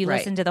 And if you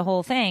listen to the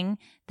whole thing,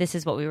 this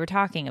is what we were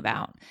talking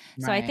about.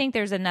 So I think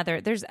there's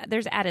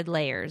added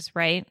layers,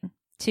 right?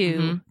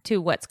 To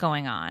what's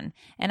going on.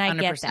 And I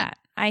 100%. Get that.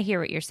 I hear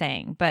what you're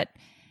saying, but,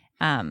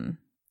 and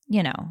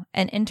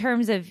in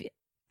terms of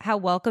how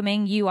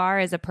welcoming you are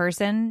as a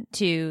person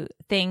to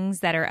things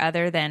that are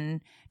other than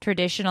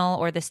traditional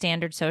or the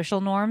standard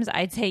social norms,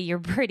 I'd say you're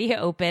pretty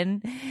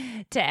open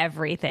to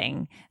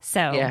everything.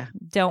 So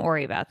don't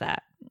worry about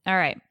that. All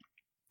right.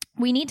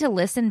 We need to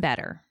listen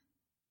better.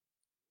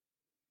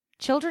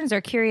 Children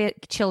are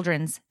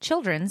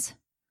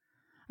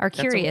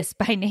curious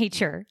by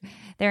nature.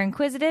 They're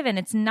inquisitive, and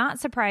it's not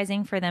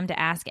surprising for them to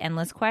ask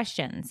endless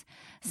questions.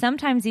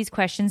 Sometimes these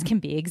questions can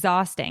be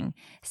exhausting.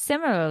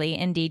 Similarly,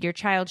 indeed, your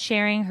child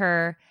sharing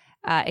her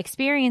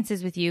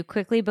experiences with you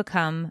quickly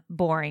become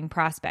boring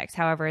prospects.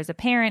 However, as a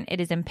parent, it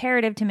is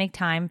imperative to make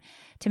time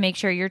to make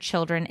sure your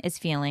children is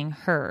feeling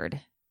heard.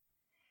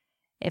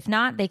 If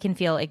not, they can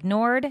feel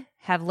ignored,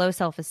 have low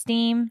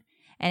self-esteem,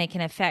 and it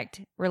can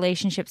affect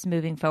relationships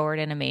moving forward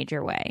in a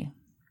major way.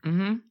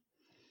 Mm-hmm.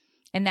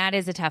 And that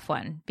is a tough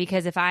one,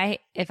 because if I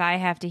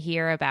have to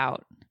hear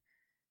about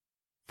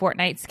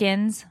Fortnite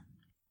skins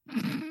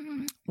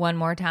one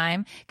more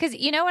time. Because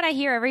you know what I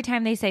hear every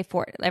time they say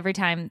every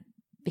time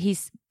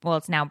it's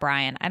now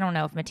Brian. I don't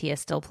know if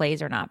Matthias still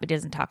plays or not, but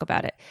doesn't talk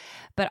about it.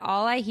 But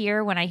all I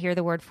hear when I hear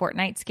the word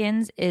Fortnite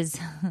skins is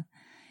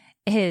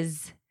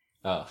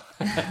Oh.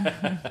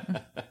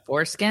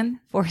 Foreskin.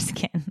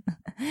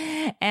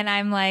 And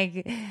I'm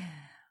like,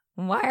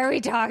 why are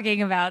we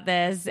talking about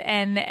this?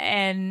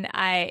 And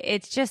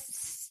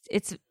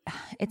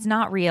it's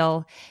not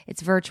real.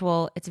 It's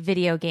virtual. It's a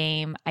video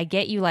game. I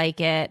get you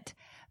like it.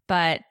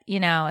 But,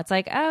 it's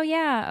like, oh,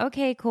 yeah,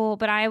 okay, cool.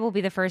 But I will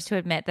be the first to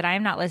admit that I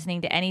am not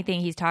listening to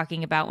anything he's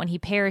talking about when he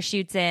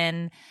parachutes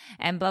in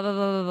and blah, blah,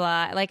 blah, blah,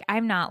 blah. Like,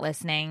 I'm not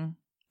listening.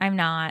 I'm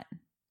not.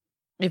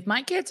 If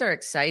my kids are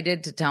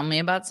excited to tell me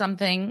about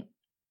something,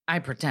 I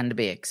pretend to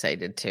be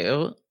excited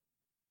too.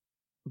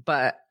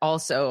 But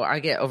also, I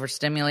get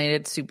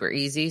overstimulated super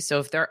easy. So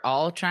if they're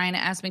all trying to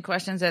ask me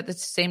questions at the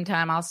same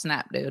time, I'll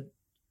snap, dude.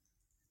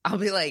 I'll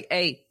be like,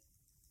 hey,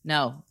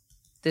 no.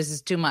 This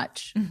is too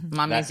much.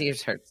 Mommy's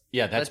ears hurt.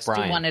 Yeah, that's Let's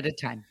Brian. do one at a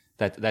time.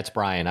 That's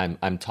Brian.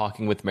 I'm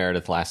talking with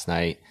Meredith last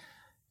night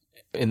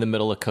in the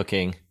middle of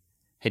cooking.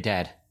 Hey,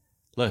 Dad,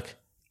 look,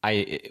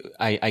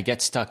 I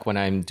get stuck when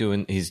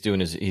he's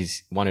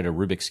wanted a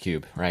Rubik's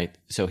Cube, right?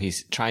 So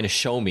he's trying to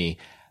show me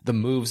the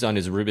moves on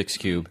his Rubik's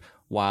Cube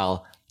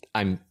while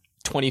I'm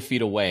 20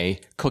 feet away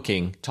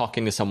cooking,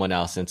 talking to someone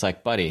else. And it's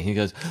like, buddy, he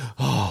goes,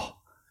 oh,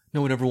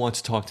 no one ever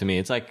wants to talk to me.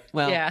 It's like,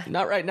 well,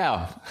 not right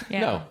now. Yeah.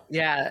 No.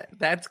 Yeah,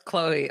 that's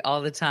Chloe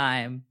all the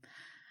time.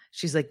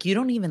 She's like, you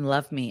don't even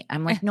love me.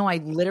 I'm like, no, I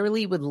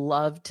literally would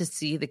love to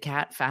see the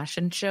cat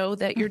fashion show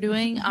that you're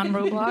doing on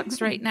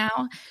Roblox right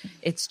now.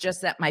 It's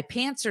just that my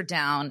pants are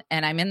down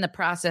and I'm in the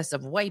process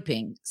of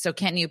wiping. So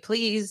can you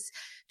please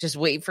just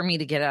wait for me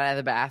to get out of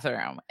the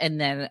bathroom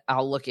and then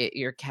I'll look at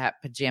your cat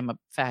pajama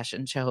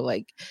fashion show.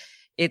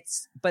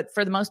 But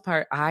for the most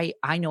part, I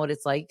know what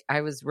it's like.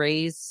 I was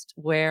raised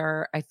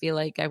where I feel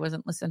like I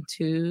wasn't listened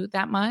to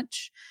that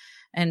much.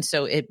 And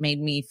so it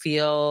made me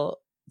feel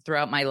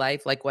throughout my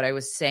life like what I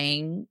was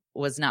saying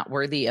was not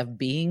worthy of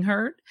being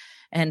heard.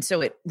 And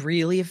so it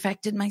really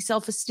affected my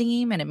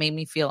self-esteem and it made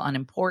me feel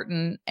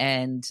unimportant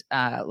and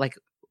like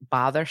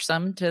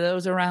bothersome to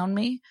those around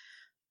me.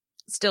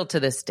 Still to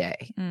this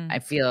day, I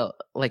feel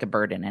like a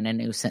burden and a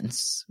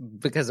nuisance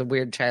because of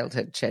weird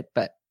childhood shit.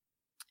 But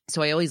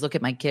so I always look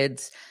at my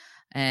kids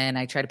and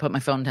I try to put my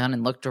phone down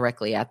and look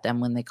directly at them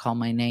when they call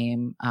my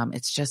name.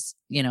 It's just,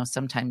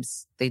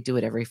 sometimes they do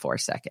it every 4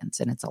 seconds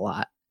and it's a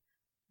lot.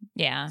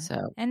 Yeah.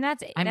 So and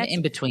that's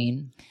in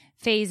between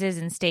phases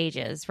and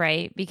stages,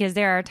 right? Because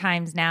there are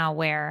times now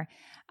where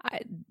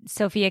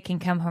Sophia can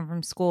come home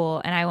from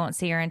school and I won't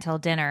see her until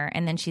dinner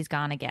and then she's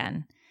gone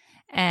again.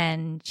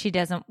 And she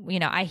doesn't,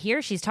 I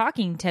hear she's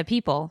talking to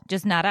people,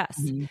 just not us.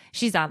 Mm-hmm.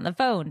 She's on the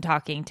phone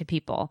talking to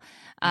people.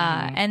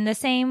 And the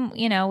same,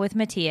 with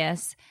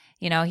Matthias,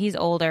 he's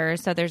older.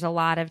 So there's a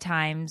lot of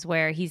times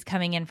where he's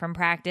coming in from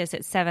practice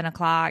at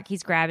 7:00.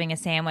 He's grabbing a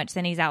sandwich.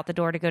 Then he's out the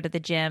door to go to the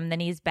gym. Then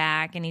he's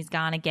back and he's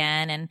gone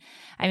again. And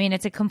I mean,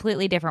 it's a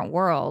completely different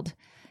world.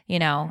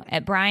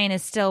 Brian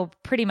is still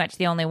pretty much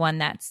the only one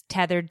that's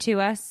tethered to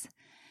us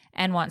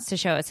and wants to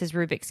show us his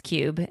Rubik's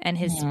Cube and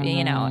his,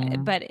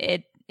 but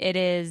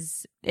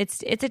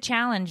it's a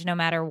challenge no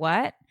matter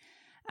what.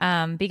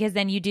 Because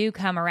then you do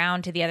come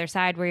around to the other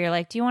side where you're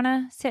like, do you want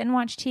to sit and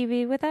watch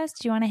TV with us?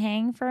 Do you want to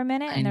hang for a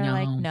minute? And they're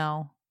like,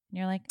 no. And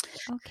you're like,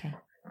 okay.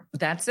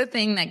 That's the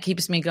thing that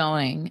keeps me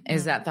going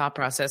is that thought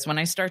process. When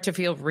I start to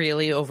feel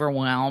really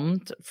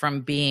overwhelmed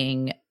from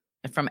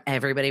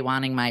everybody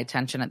wanting my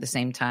attention at the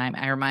same time,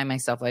 I remind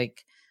myself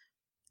like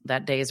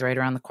that day is right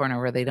around the corner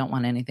where they don't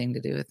want anything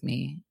to do with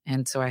me.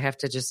 And so I have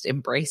to just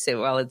embrace it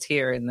while it's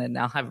here and then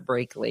I'll have a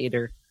break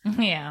later.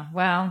 Yeah.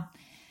 Well,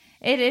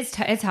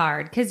 it's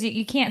hard because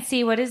you can't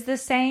see, what is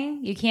this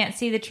saying? You can't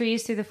see the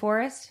trees through the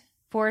forest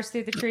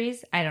through the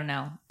trees. I don't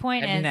know.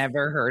 I've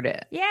never heard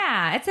it.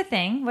 Yeah, it's a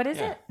thing. What is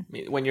it? I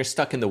mean, when you're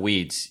stuck in the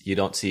weeds, you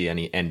don't see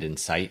any end in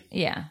sight.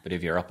 Yeah. But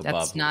if you're up above.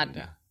 That's not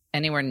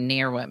anywhere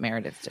near what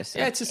Meredith just said.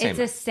 Yeah, it's the same. It's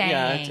a saying.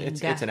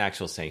 Yeah, it's an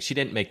actual saying. She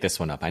didn't make this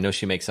one up. I know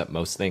she makes up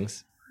most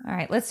things. All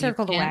right, let's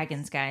circle the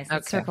wagons, guys.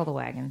 Let's circle the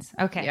wagons.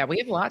 Okay. Yeah, we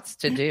have lots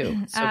to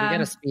do, so we got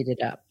to speed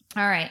it up.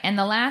 All right, and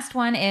the last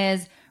one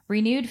is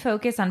renewed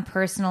focus on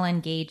personal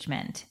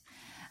engagement.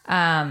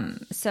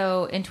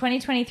 So in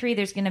 2023,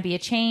 there's going to be a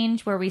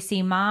change where we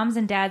see moms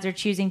and dads are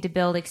choosing to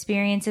build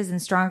experiences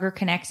and stronger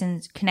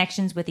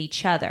connections with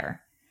each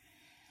other.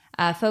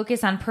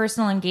 Focus on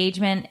personal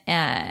engagement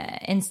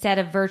instead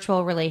of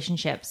virtual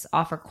relationships.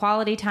 Offer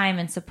quality time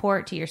and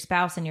support to your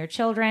spouse and your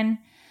children.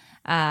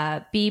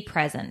 Be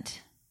present.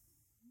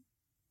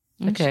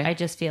 Which I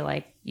just feel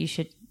like you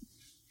should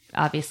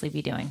obviously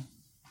be doing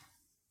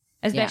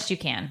as best you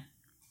can.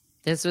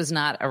 This was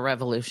not a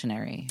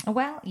revolutionary.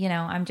 Well,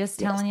 I'm just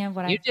telling you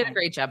what I. You did a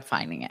great job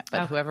finding it,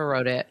 but whoever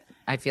wrote it,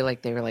 I feel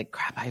like they were like,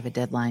 "Crap, I have a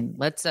deadline.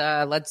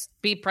 Let's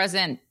be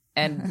present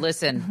and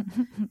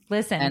listen."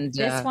 Listen, and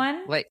this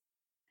one,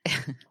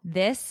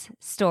 this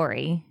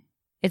story,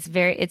 it's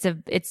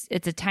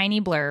a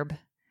tiny blurb,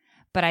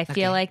 but I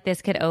feel like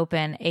this could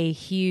open a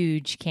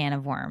huge can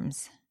of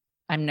worms.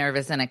 I'm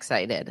nervous and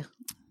excited.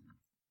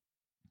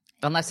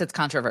 Unless it's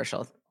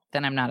controversial,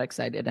 then I'm not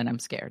excited and I'm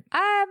scared.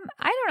 I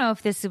don't know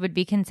if this would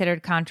be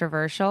considered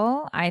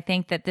controversial. I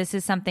think that this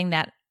is something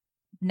that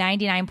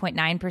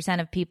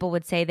 99.9% of people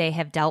would say they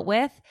have dealt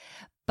with,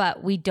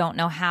 but we don't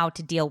know how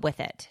to deal with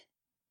it.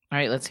 All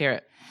right, let's hear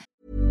it.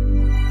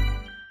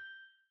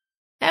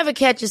 Ever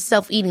catch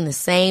yourself eating the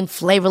same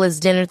flavorless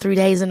dinner 3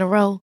 days in a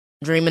row?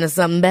 Dreaming of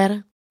something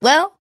better?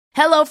 Well,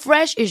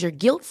 HelloFresh is your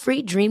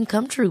guilt-free dream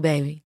come true,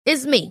 baby.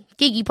 It's me,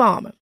 Keke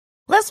Palmer.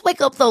 Let's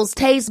wake up those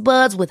taste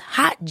buds with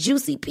hot,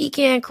 juicy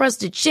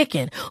pecan-crusted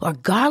chicken or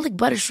garlic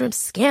butter shrimp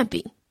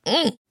scampi.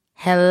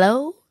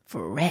 Hello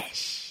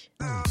Fresh.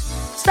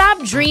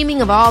 Stop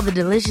dreaming of all the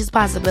delicious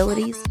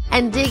possibilities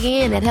and dig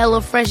in at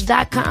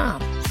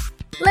HelloFresh.com.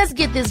 Let's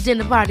get this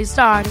dinner party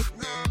started.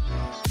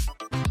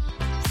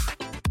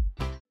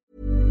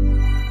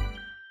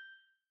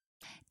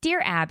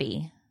 Dear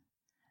Abby,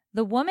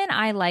 the woman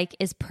I like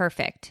is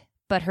perfect,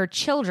 but her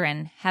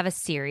children have a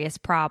serious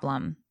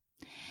problem.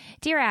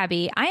 Dear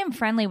Abby, I am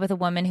friendly with a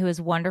woman who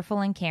is wonderful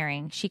and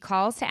caring. She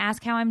calls to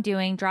ask how I'm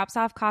doing, drops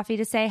off coffee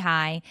to say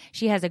hi.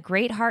 She has a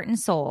great heart and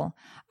soul.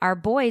 Our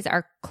boys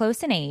are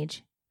close in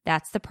age.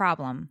 That's the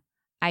problem.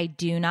 I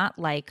do not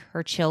like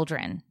her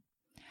children.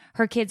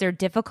 Her kids are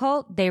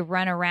difficult. They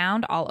run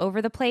around all over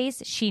the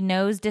place. She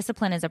knows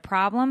discipline is a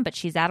problem, but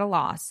she's at a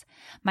loss.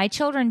 My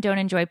children don't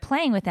enjoy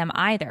playing with them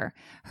either.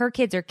 Her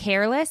kids are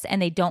careless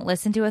and they don't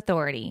listen to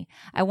authority.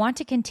 I want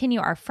to continue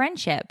our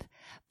friendship,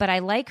 but I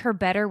like her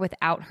better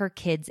without her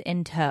kids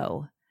in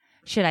tow.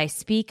 Should I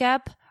speak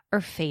up or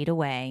fade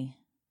away?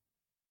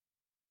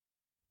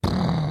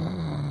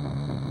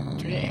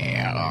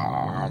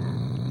 Damn.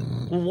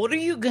 What are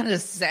you going to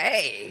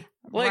say?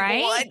 Like,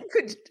 right?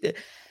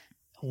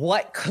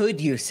 What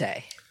could you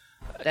say?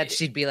 That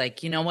she'd be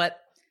like, you know what?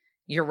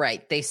 You're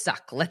right. They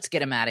suck. Let's get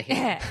them out of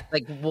here.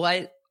 Like,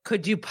 what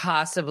could you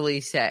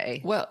possibly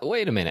say? Well,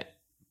 wait a minute.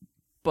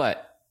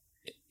 But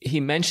he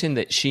mentioned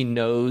that she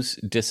knows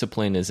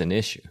discipline is an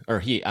issue. Or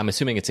he, I'm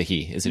assuming it's a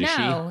he. Is it a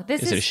she? No,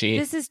 this is it a she?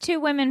 This is two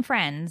women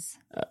friends.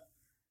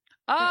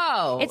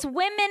 It's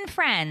women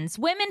friends.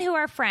 Women who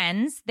are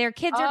friends. Their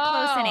kids are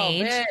close in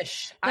age.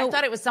 Bish. I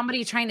thought it was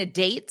somebody trying to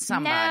date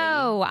somebody.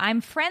 No,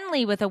 I'm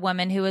friendly with a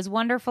woman who is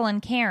wonderful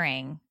and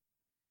caring.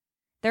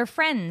 They're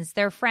friends.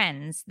 They're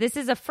friends. This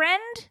is a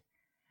friend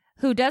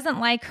who doesn't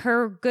like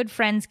her good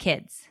friend's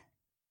kids.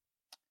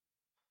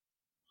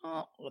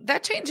 Well,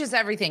 that changes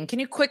everything. Can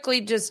you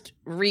quickly just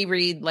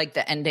reread like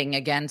the ending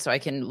again so I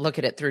can look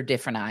at it through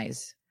different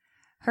eyes?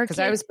 Because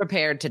I was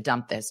prepared to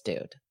dump this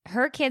dude.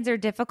 Her kids are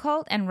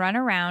difficult and run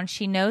around.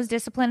 She knows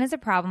discipline is a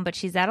problem, but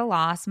she's at a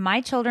loss.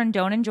 My children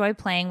don't enjoy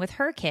playing with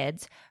her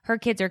kids. Her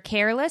kids are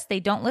careless.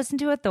 They don't listen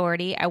to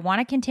authority. I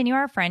want to continue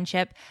our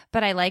friendship,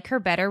 but I like her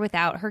better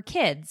without her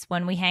kids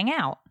when we hang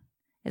out,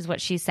 is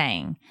what she's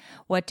saying.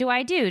 What do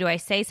I do? Do I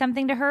say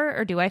something to her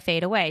or do I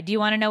fade away? Do you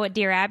want to know what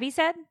Dear Abby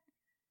said?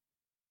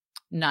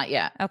 Not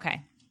yet.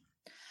 Okay.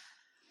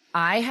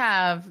 I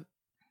have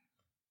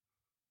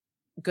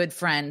good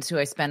friends who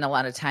I spend a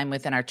lot of time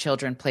with, and our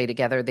children play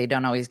together. They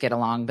don't always get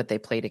along, but they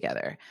play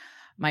together.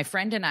 My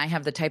friend and I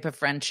have the type of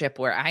friendship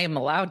where I am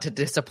allowed to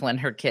discipline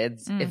her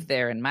kids if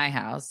they're in my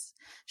house.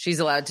 She's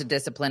allowed to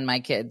discipline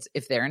my kids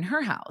if they're in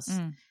her house.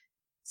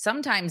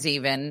 Sometimes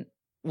even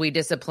we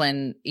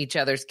discipline each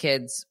other's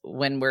kids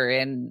when we're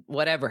in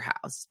whatever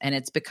house. And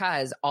it's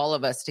because all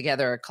of us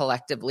together are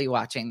collectively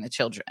watching the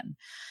children.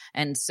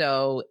 And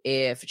so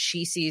if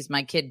she sees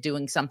my kid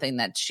doing something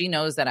that she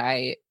knows that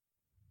I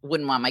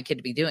wouldn't want my kid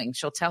to be doing,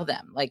 she'll tell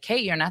them like, hey,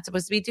 you're not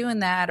supposed to be doing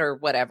that or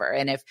whatever.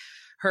 And if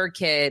her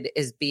kid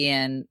is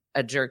being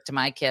a jerk to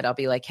my kid, I'll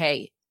be like,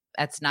 hey,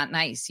 that's not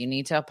nice. You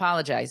need to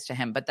apologize to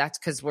him. But that's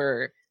because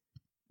we're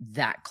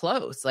that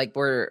close. Like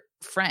we're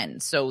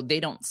friends. So they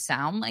don't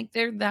sound like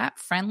they're that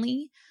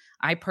friendly.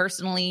 I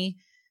personally,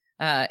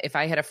 if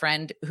I had a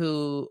friend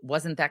who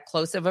wasn't that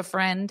close of a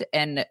friend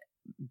and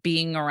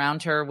being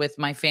around her with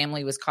my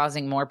family was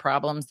causing more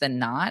problems than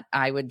not,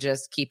 I would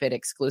just keep it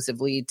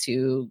exclusively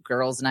to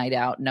girls' night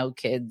out, no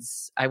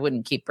kids. I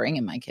wouldn't keep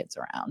bringing my kids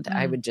around.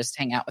 I would just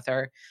hang out with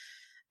her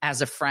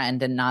as a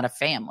friend and not a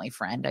family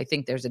friend. I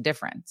think there's a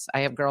difference.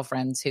 I have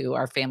girlfriends who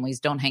our families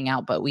don't hang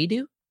out, but we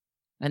do.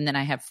 And then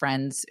I have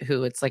friends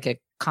who it's like a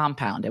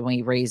compound and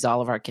we raise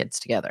all of our kids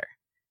together.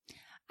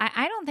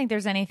 I don't think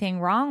there's anything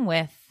wrong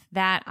with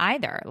that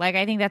either. Like,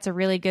 I think that's a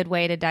really good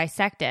way to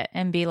dissect it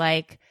and be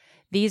like,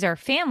 these are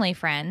family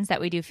friends that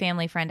we do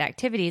family friend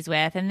activities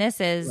with. And this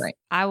is, right.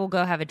 I will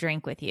go have a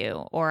drink with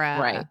you or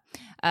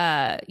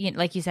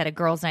like you said, a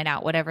girls' night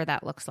out, whatever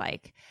that looks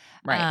like.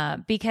 Right.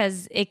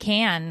 Because it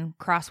can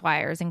cross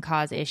wires and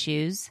cause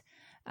issues.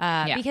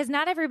 Because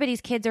not everybody's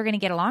kids are going to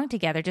get along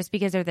together just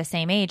because they're the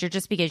same age or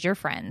just because you're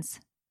friends.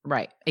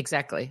 Right.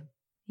 Exactly.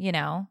 You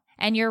know,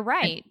 and you're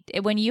right.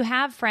 When you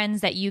have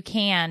friends that you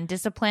can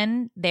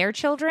discipline their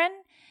children,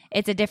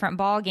 it's a different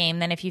ball game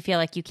than if you feel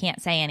like you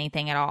can't say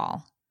anything at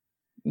all.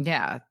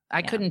 Yeah,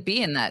 I couldn't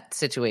be in that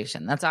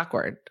situation. That's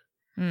awkward.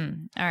 All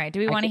right. Do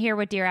we want to hear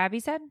what Dear Abby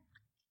said?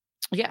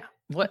 Yeah.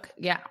 What?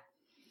 Yeah.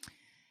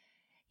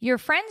 Your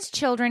friends'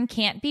 children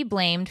can't be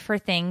blamed for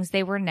things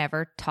they were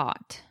never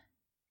taught.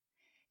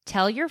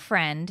 Tell your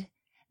friend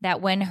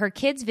that when her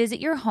kids visit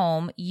your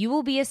home, you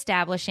will be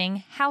establishing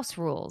house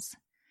rules.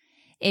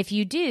 If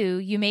you do,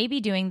 you may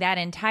be doing that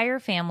entire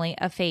family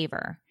a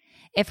favor.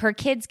 If her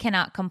kids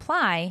cannot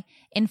comply,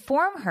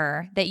 inform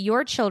her that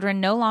your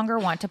children no longer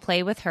want to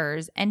play with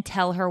hers and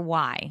tell her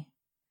why.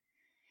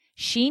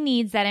 She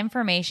needs that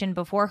information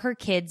before her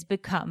kids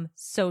become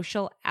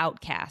social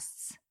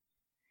outcasts.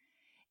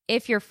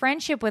 If your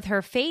friendship with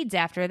her fades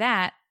after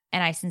that,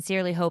 and I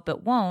sincerely hope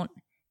it won't,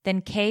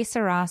 then que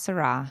sera,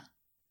 sera.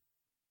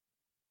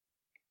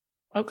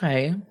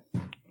 Okay.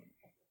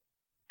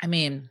 I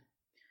mean,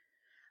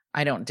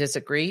 I don't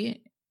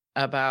disagree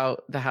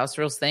about the house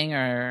rules thing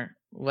or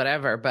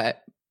whatever,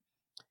 but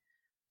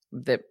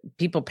the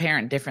people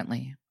parent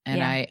differently. And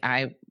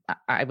Yeah.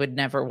 I would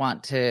never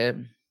want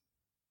to,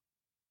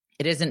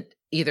 it isn't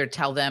either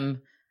tell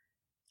them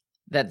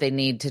that they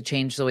need to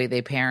change the way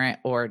they parent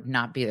or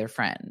not be their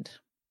friend.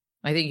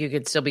 I think you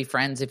could still be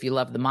friends if you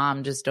love the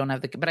mom, just don't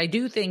have the, but I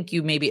do think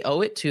you maybe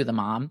owe it to the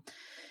mom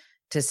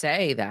to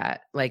say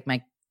that, like,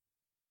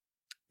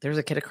 there's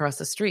a kid across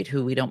the street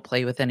who we don't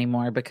play with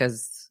anymore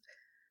because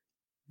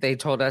they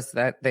told us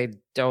that they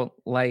don't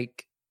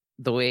like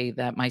the way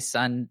that my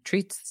son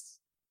treats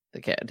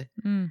the kid.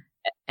 Mm.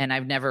 And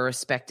I've never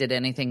respected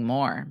anything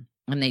more.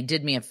 And they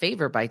did me a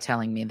favor by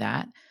telling me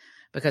that,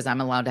 because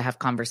I'm allowed to have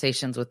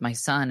conversations with my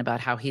son about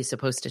how he's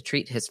supposed to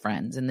treat his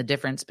friends and the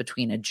difference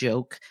between a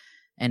joke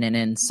and an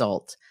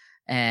insult.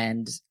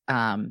 And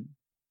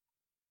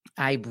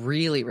I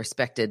really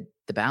respected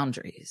the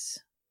boundaries.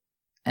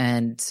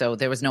 And so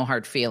there was no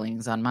hard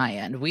feelings on my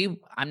end.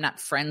 I'm not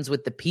friends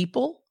with the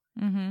people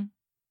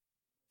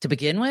to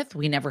begin with.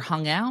 We never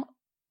hung out.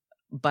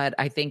 But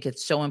I think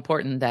it's so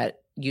important that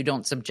you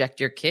don't subject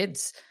your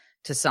kids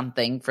to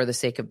something for the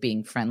sake of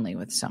being friendly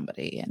with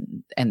somebody.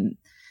 And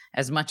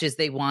as much as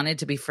they wanted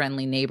to be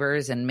friendly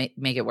neighbors and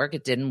make it work,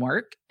 it didn't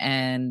work.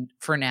 And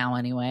for now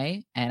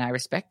anyway, and I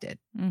respect it.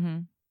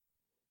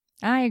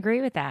 I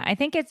agree with that. I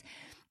think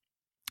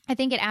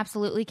it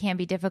absolutely can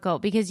be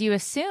difficult because you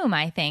assume,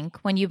 I think,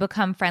 when you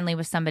become friendly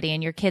with somebody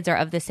and your kids are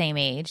of the same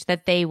age,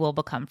 that they will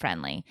become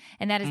friendly.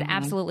 And that is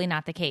absolutely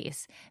not the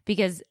case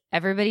because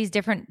everybody's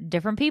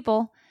different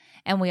people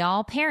and we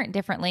all parent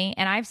differently.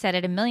 And I've said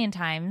it a million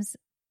times.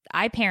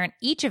 I parent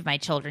each of my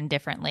children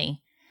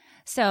differently.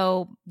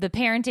 So the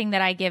parenting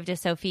that I give to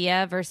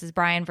Sophia versus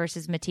Brian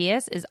versus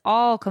Matthias is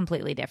all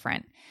completely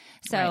different.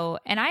 So,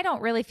 and I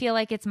don't really feel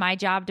like it's my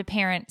job to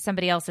parent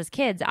somebody else's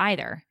kids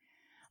either.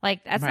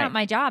 Like, that's not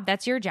my job.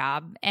 That's your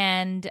job.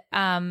 And, so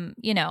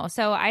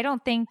I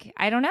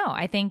don't know.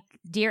 I think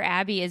Dear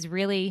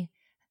Abby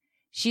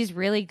she's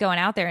really going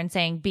out there and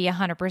saying, be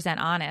 100%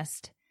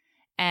 honest.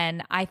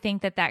 And I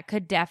think that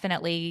could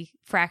definitely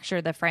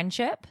fracture the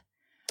friendship.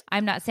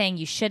 I'm not saying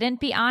you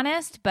shouldn't be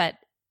honest, but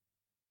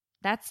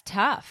that's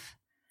tough.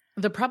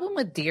 The problem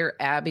with Dear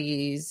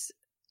Abby's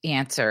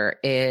answer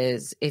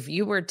is if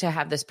you were to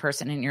have this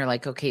person and you're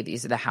like, okay,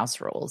 these are the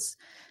house rules.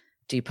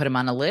 Do you put them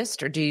on a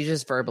list or do you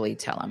just verbally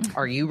tell them?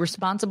 Are you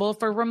responsible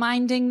for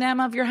reminding them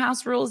of your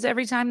house rules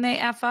every time they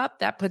F up?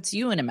 That puts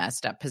you in a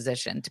messed up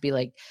position to be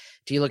like,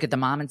 do you look at the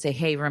mom and say,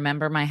 hey,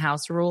 remember my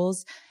house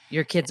rules?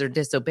 Your kids are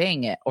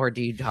disobeying it. Or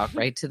do you talk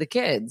right to the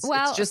kids?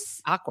 Well, it's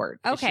just awkward.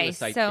 Okay.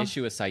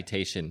 Issue a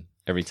citation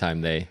every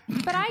time they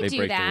But I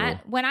do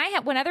that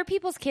when other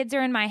people's kids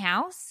are in my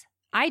house.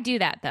 I do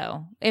that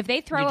though. If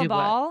they throw a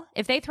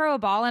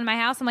ball in my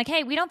house, I'm like,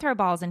 hey, we don't throw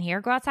balls in here.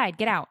 Go outside.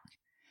 Get out.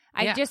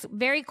 I just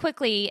very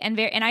quickly and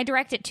I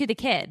direct it to the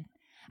kid.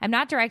 I'm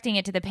not directing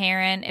it to the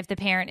parent if the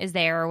parent is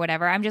there or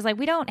whatever. I'm just like,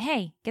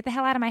 hey, get the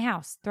hell out of my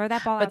house. Throw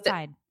that ball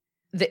outside.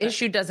 The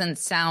issue doesn't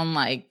sound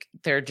like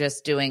they're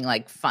just doing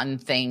like fun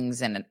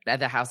things at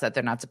the house that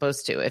they're not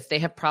supposed to. If they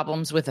have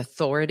problems with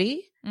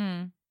authority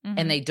and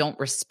they don't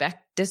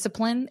respect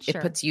discipline, it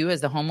puts you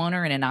as the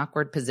homeowner in an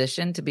awkward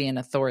position to be an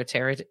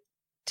authoritarian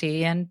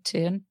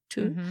to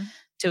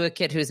a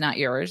kid who's not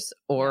yours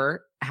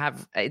or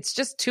it's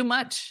just too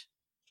much.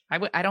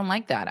 I don't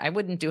like that. I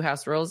wouldn't do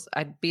house rules.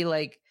 I'd be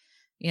like,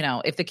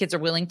 if the kids are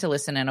willing to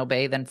listen and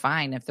obey, then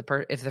fine. If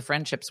the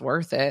friendship's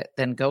worth it,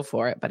 then go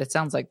for it. But it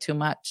sounds like too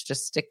much.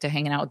 Just stick to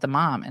hanging out with the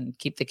mom and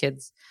keep the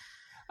kids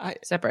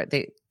separate.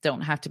 They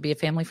don't have to be a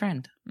family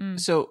friend.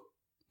 So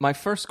my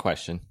first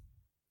question,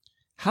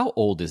 how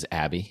old is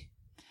Abby?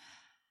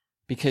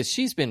 Because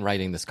she's been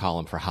writing this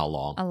column for how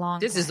long? A long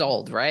This time. is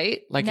old,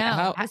 right? Like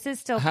no, this is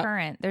still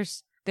current.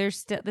 There's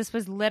still, this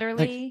was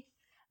literally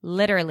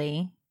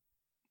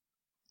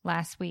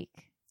last week.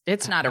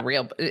 It's not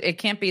it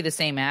can't be the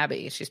same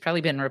Abby. She's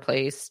probably been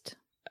replaced.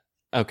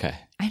 Okay.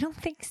 I don't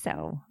think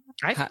so.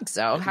 I think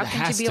so. How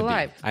can she be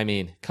alive? I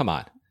mean, come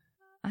on.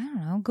 I don't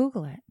know.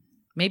 Google it.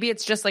 Maybe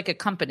it's just like a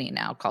company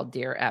now called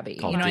Dear Abby.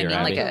 Called you know Dear what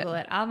I mean? Abby. Google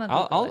it. I'm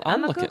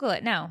gonna Google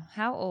it. No.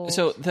 How old?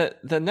 So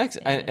the next,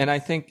 and I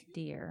think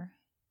Dear.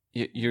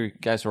 you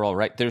guys are all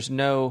right. There's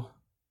no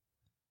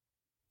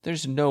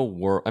There's no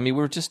world. I mean,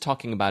 we were just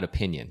talking about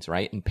opinions,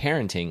 right? And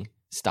parenting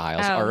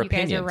styles are you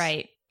opinions. guys are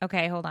right.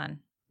 Okay, hold on.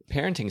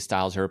 Parenting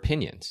styles are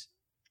opinions.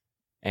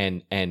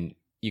 And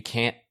you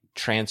can't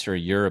transfer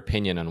your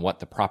opinion on what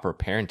the proper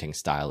parenting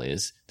style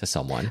is to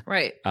someone.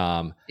 Right.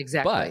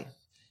 Exactly. But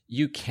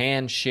you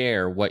can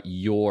share what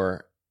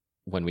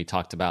when we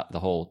talked about the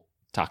whole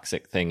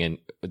toxic thing, and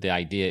the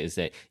idea is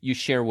that you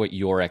share what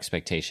your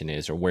expectation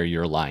is or where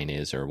your line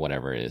is or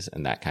whatever it is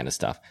and that kind of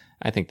stuff.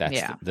 I think that's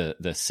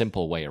the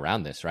simple way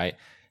around this, right?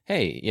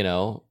 Hey,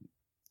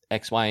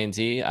 X, Y, and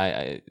Z,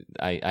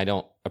 I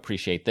don't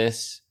appreciate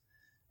this.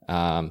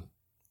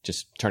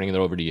 Just turning it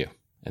over to you.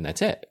 And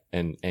that's it.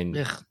 And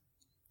Ugh,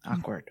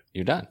 awkward.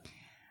 You're done.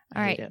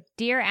 All right.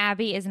 Dear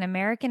Abby is an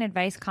American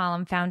advice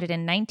column founded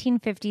in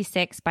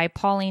 1956 by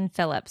Pauline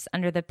Phillips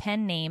under the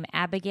pen name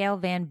Abigail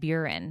Van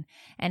Buren,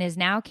 and is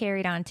now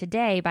carried on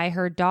today by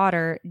her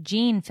daughter,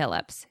 Jean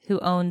Phillips, who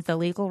owns the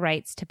legal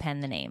rights to pen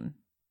the name.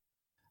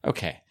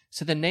 Okay.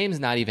 So the name's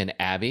not even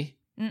Abby.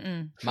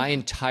 Mm-mm. My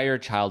entire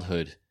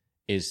childhood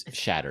is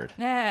shattered.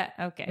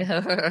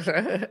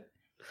 Okay.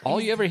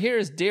 All you ever hear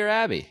is Dear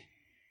Abby.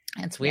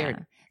 That's weird.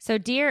 Yeah.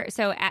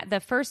 So at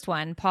the first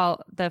one,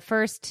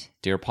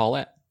 Dear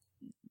Paulette.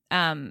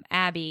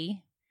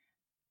 Abby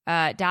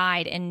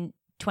died in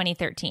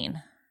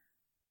 2013,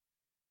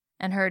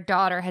 and her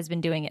daughter has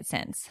been doing it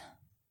since.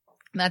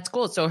 That's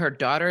cool. So her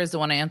daughter is the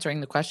one answering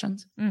the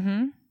questions?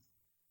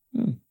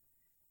 Mm-hmm.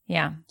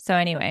 Yeah. So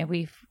anyway,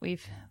 we've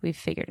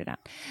figured it out.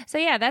 So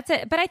yeah, that's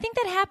it. But I think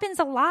that happens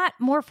a lot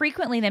more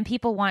frequently than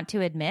people want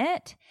to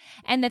admit.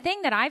 And the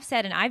thing that I've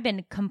said, and I've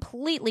been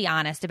completely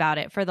honest about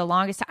it for the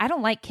longest time, I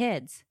don't like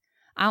kids.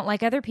 I don't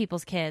like other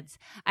people's kids.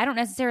 I don't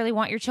necessarily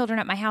want your children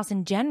at my house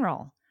in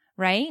general.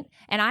 Right?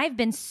 And I've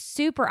been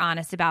super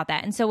honest about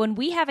that. And so when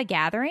we have a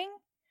gathering,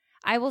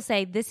 I will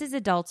say, this is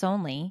adults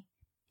only.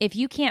 If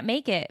you can't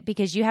make it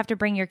because you have to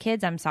bring your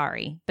kids, I'm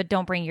sorry, but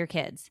don't bring your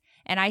kids.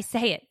 And I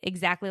say it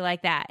exactly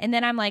like that. And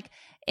then I'm like,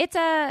 it's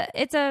a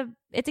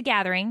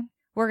gathering.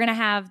 We're going to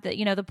have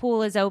the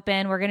pool is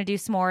open. We're going to do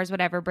s'mores,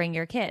 whatever, bring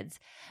your kids.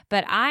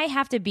 But I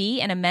have to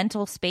be in a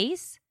mental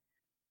space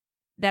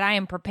that I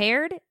am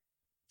prepared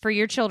for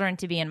your children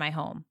to be in my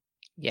home.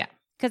 Yeah.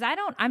 Because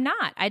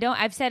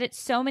I've said it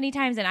so many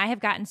times and I have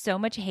gotten so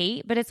much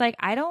hate, but it's like,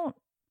 I don't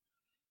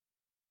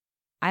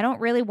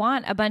really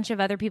want a bunch of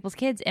other people's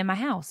kids in my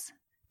house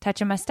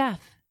touching my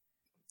stuff.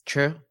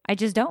 True. I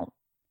just don't.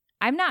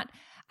 I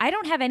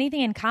don't have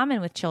anything in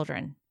common with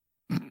children.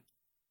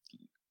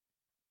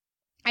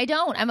 I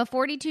don't. I'm a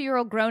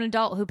 42-year-old grown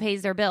adult who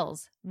pays their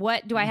bills.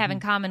 What do I have in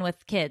common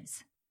with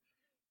kids?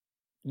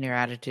 Your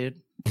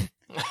attitude.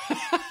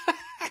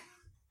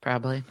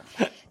 Probably.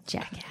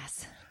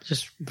 Jackass.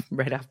 Just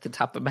right off the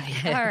top of my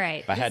head. All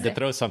right. If I had to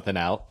throw something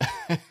out.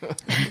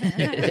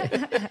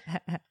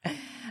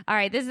 All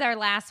right. This is our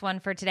last one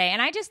for today.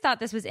 And I just thought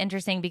this was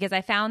interesting because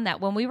I found that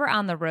when we were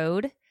on the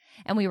road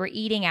and we were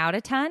eating out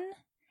a ton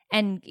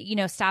and,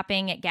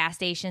 stopping at gas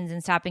stations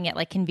and stopping at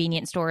like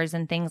convenience stores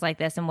and things like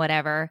this and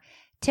whatever,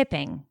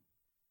 tipping.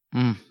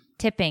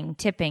 Tipping.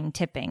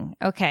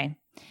 Okay.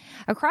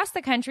 Across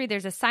the country,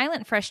 there's a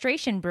silent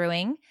frustration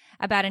brewing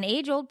about an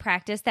age-old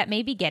practice that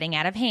may be getting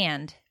out of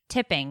hand.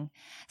 Tipping.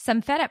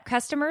 Some fed-up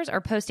customers are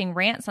posting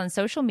rants on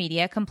social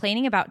media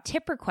complaining about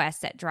tip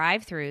requests at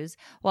drive-thrus,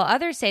 while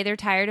others say they're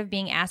tired of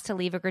being asked to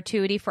leave a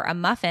gratuity for a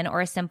muffin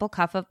or a simple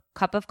cup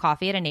of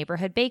coffee at a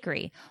neighborhood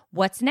bakery.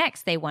 What's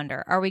next, they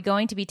wonder? Are we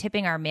going to be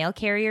tipping our mail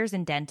carriers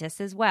and dentists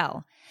as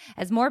well?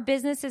 As more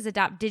businesses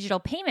adopt digital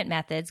payment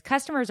methods,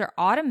 customers are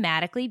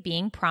automatically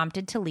being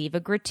prompted to leave a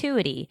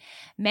gratuity,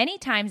 many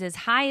times as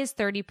high as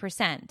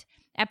 30%,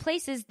 at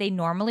places they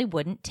normally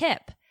wouldn't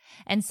tip.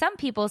 And some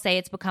people say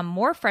it's become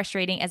more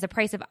frustrating as the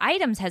price of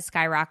items has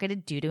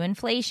skyrocketed due to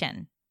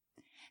inflation.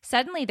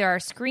 Suddenly, there are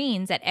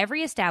screens at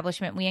every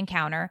establishment we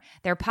encounter.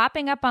 They're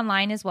popping up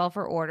online as well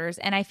for orders,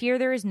 and I fear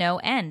there is no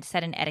end,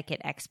 said an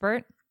etiquette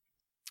expert.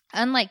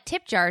 Unlike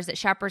tip jars that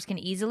shoppers can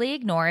easily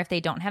ignore if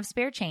they don't have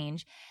spare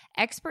change,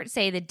 experts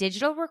say the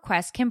digital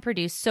request can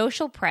produce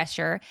social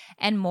pressure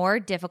and more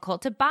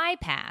difficult to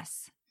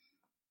bypass.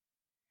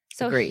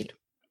 So, agreed.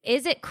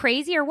 Is it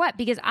crazy or what?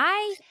 Because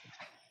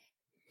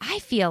I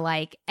feel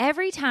like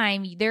every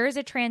time there is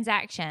a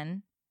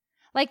transaction,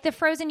 like the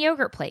frozen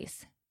yogurt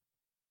place,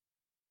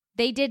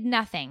 they did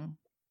nothing.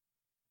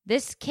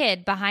 This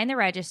kid behind the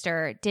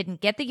register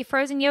didn't get the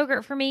frozen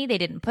yogurt for me. They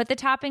didn't put the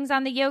toppings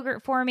on the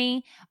yogurt for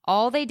me.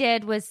 All they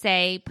did was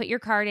say, put your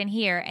card in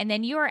here. And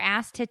then you are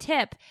asked to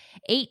tip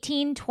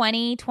 18,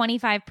 20,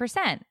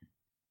 25%.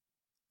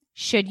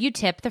 Should you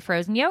tip the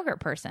frozen yogurt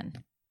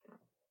person?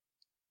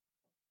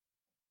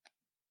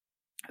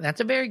 That's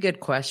a very good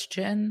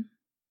question.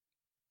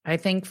 I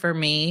think for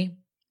me,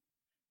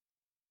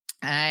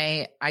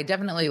 I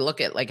definitely look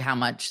at like how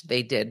much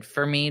they did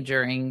for me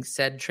during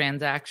said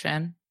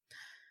transaction.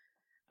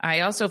 I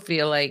also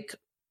feel like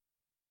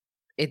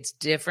it's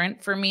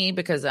different for me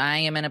because I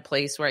am in a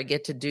place where I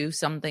get to do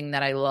something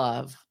that I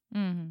love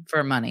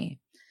for money.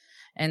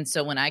 And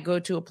so when I go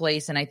to a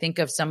place and I think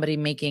of somebody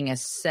making a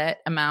set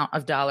amount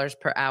of dollars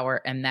per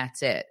hour and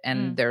that's it,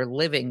 and they're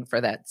living for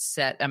that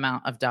set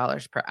amount of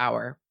dollars per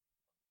hour,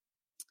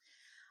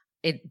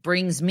 it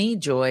brings me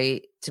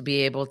joy to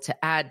be able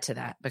to add to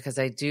that, because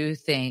I do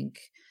think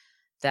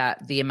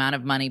that the amount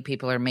of money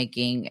people are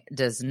making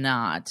does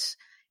not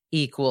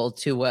equal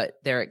to what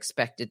they're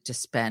expected to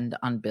spend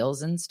on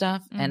bills and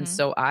stuff. And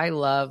so I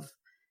love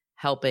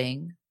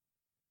helping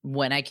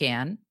when I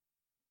can.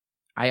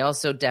 I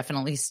also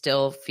definitely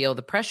still feel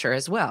the pressure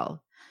as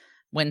well.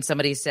 When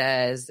somebody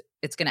says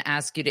it's going to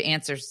ask you to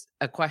answer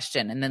a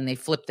question and then they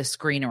flip the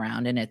screen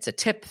around and it's a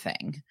tip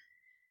thing,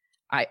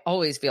 I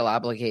always feel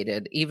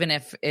obligated, even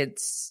if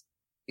it's,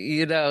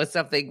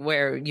 something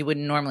where you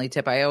wouldn't normally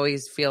tip. I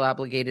always feel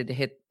obligated to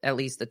hit at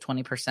least the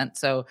 20%.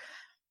 So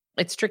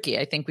it's tricky.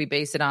 I think we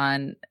base it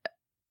on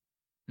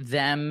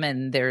them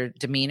and their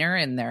demeanor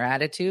and their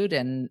attitude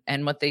and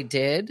what they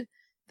did.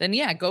 Then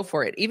yeah, go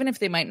for it. Even if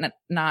they might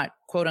not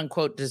quote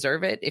unquote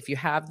deserve it. If you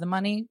have the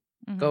money,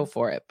 go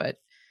for it. But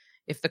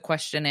if the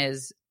question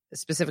is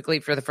specifically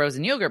for the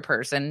frozen yogurt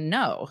person,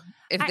 no,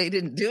 if they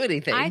didn't do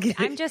anything.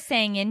 I'm just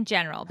saying in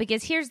general,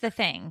 because here's the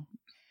thing,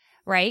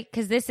 right?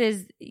 Because this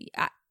is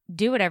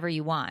do whatever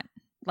you want.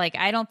 Like,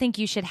 I don't think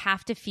you should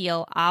have to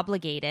feel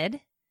obligated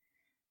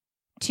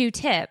to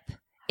tip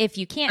if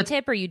you can't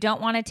tip or you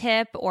don't want to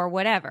tip or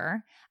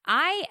whatever.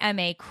 I am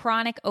a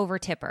chronic over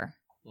tipper.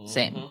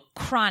 Same.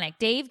 Chronic.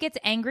 Dave gets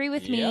angry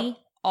with me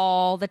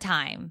all the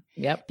time.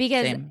 Yep.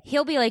 Because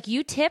he'll be like,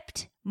 you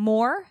tipped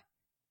more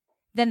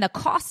than the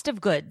cost of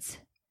goods.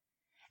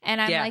 And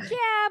I'm like,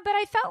 yeah, but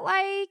I felt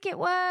like it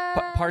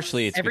was.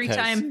 Partially it's every because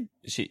time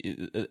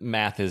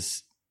math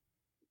is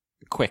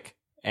quick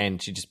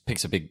and she just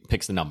picks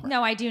the number.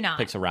 No, I do not.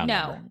 Picks a round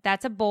number.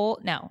 That's a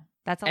bold. No,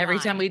 that's a every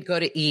lie. time we'd go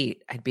to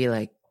eat, I'd be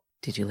like,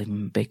 did you leave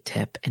him a big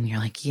tip? And you're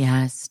like,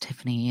 yes,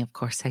 Tiffany, of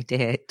course I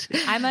did.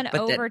 I'm an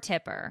over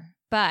tipper,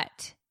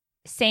 but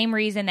same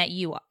reason that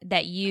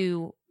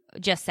you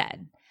just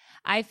said.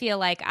 I feel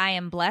like I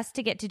am blessed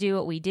to get to do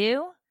what we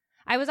do.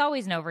 I was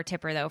always an over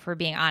tipper though, for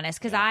being honest,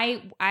 because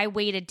I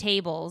waited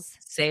tables.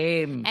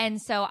 Same.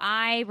 And so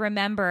I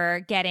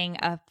remember getting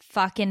a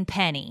fucking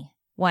penny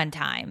one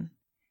time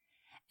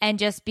and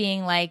just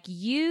being like,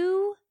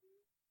 you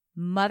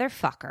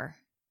motherfucker.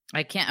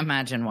 I can't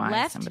imagine why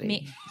Left somebody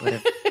me- would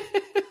have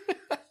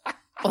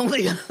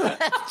only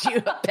left you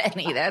a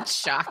penny. That's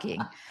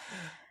shocking.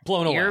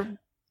 Blown away.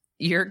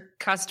 Your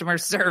customer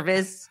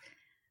service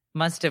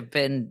must have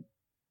been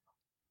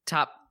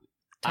top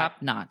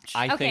notch.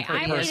 I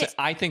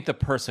think the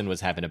person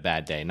was having a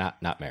bad day,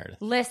 not Meredith.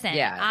 Listen,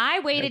 I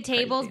waited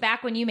tables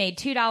back when you made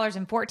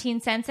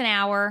 $2.14 an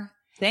hour.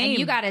 Same. And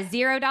you got a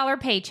 $0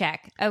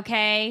 paycheck,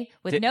 okay?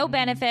 With no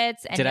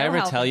benefits and did no I ever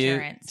health tell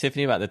insurance. you,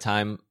 Tiffany, about the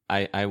time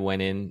I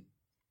went in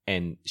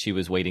and she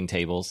was waiting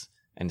tables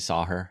and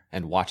saw her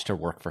and watched her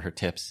work for her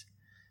tips?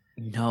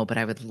 No, but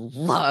I would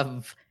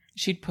love.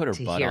 She'd put her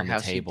butt on the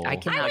table. I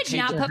would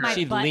not put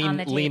my butt on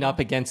the table. Lean up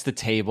against the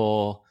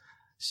table,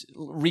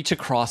 reach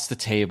across the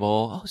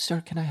table. Oh,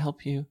 sir, can I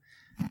help you?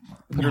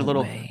 Put her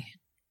little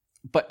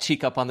butt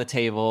cheek up on the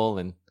table.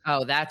 And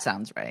oh, that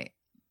sounds right.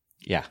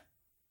 Yeah.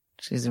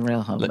 She's a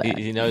real humbug.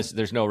 You notice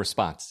there's no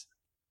response.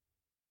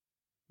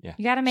 Yeah.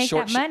 You got to make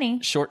that money.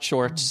 Short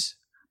shorts.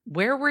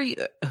 Where were you?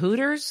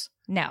 Hooters?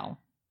 No.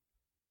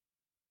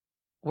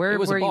 Where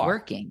were you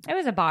working? It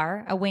was a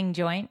bar, a wing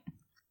joint.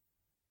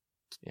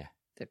 Yeah.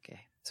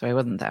 Okay. So I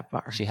wasn't that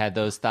far. She had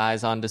those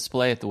thighs on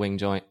display at the wing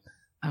joint.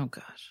 Oh,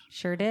 gosh.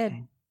 Sure did.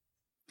 Okay.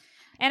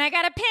 And I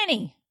got a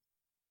penny.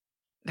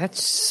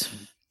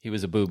 He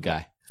was a boob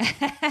guy.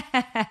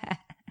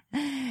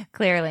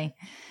 Clearly.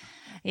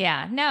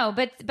 Yeah, no,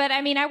 but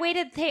I mean, I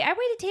waited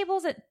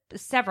tables at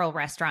several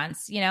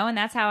restaurants, and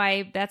that's how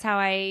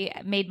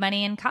I made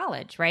money in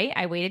college, right?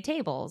 I waited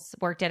tables,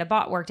 worked at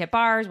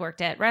bars,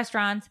 worked at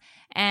restaurants,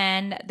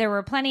 and there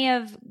were plenty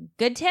of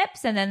good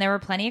tips, and then there were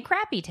plenty of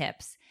crappy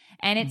tips,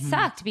 and it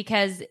sucked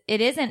because it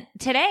is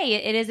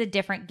a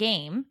different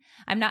game.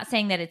 I'm not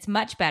saying that it's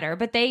much better,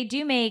 but they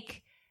do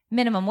make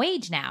minimum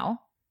wage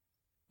now,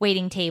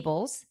 waiting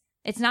tables.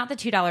 It's not the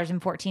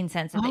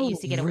 $2.14 that they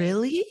used to get away.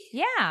 Really?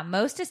 Yeah.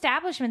 Most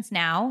establishments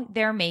now,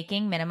 they're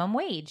making minimum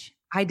wage.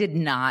 I did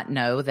not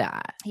know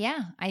that. Yeah.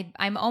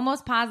 I'm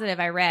almost positive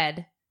I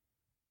read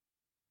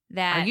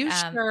that. Are you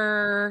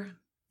sure?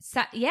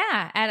 So,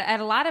 yeah. At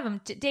a lot of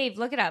them. Dave,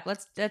 look it up.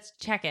 Let's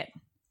check it.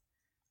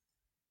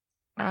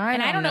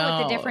 I don't know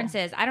what the difference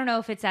is. I don't know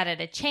if it's at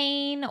a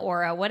chain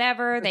or a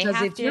whatever.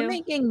 Because if you're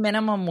making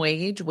minimum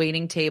wage,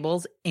 waiting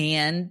tables,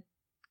 and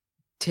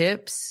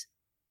tips...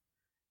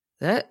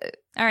 All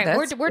right,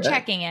 we're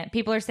checking it.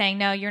 People are saying,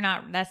 no, you're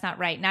not. That's not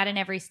right. Not in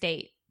every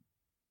state.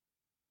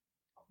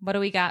 What do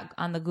we got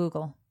on the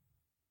Google?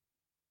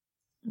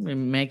 We're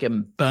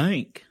making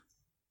bank.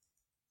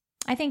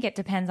 I think it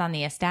depends on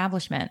the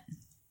establishment.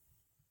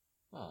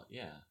 Oh,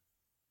 yeah.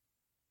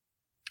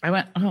 I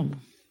went,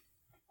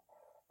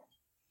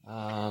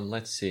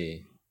 let's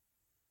see.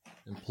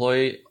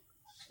 Employee,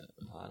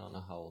 I don't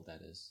know how old that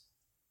is.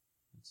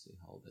 Let's see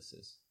how old this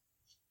is.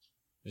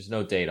 There's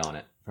no date on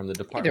it from the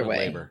Department of way.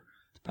 Labor.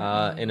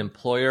 An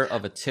employer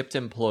of a tipped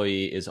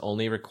employee is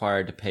only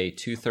required to pay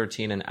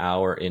 $2.13 an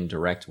hour in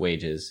direct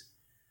wages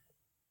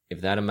if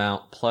that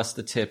amount plus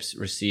the tips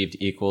received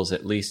equals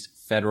at least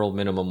federal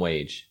minimum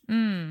wage.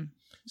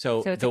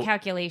 So it's a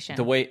calculation.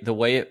 The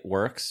way it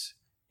works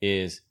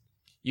is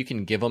you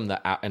can give them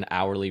an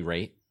hourly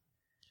rate,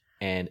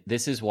 and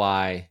this is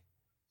why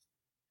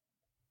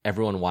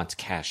everyone wants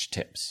cash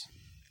tips.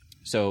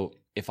 So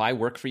if I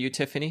work for you,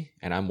 Tiffany,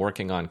 and I'm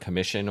working on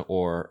commission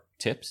or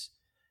tips,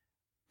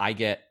 I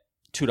get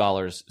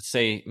 $2.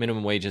 Say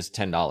minimum wage is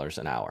 $10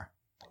 an hour,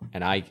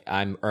 and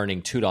I'm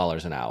earning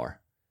 $2 an hour.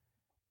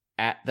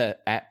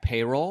 At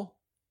payroll,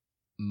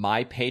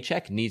 my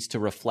paycheck needs to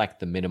reflect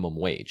the minimum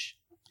wage.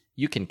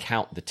 You can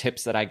count the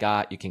tips that I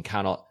got. You can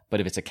count all, but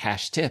if it's a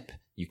cash tip,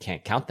 you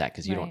can't count that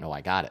because you don't know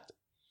I got it.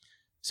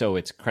 So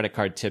it's credit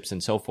card tips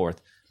and so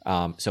forth.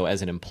 So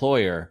as an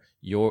employer,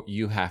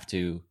 you have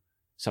to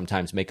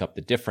sometimes make up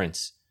the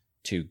difference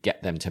to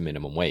get them to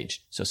minimum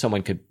wage. So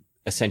someone could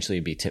essentially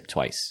be tipped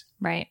twice,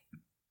 Right.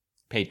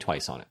 paid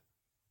twice on it.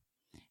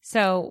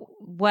 So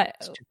what?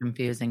 It's too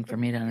confusing for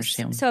me to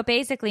understand. So it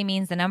basically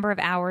means the number of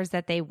hours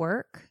that they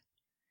work,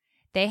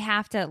 they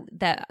have to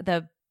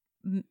the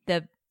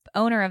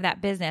owner of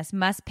that business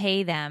must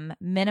pay them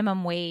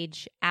minimum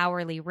wage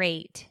hourly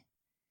rate.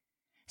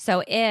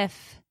 So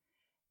if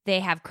they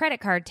have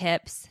credit card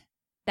tips,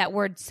 that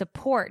would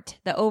support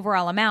the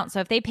overall amount.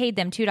 So if they paid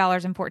them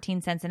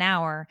 $2.14 an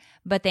hour,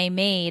 but they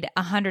made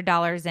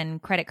 $100 in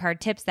credit card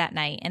tips that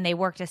night and they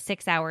worked a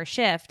 6-hour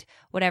shift,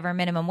 whatever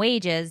minimum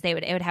wage is, it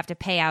would have to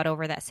pay out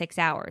over that 6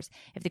 hours.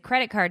 If the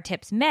credit card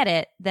tips met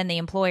it, then the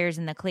employer's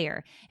in the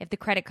clear. If the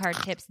credit card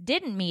tips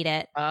didn't meet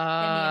it, then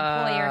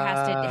the employer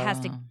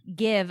has to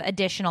give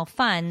additional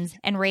funds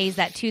and raise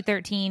that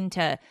 $2.13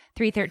 to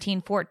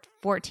 $3.13,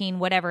 $4.14,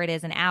 whatever it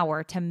is an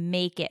hour to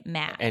make it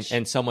match.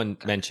 And someone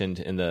mentioned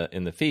in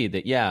the feed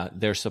that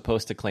they're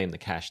supposed to claim the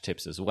cash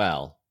tips as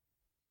well,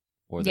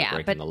 or they're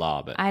breaking the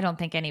law. But I don't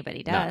think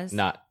anybody does.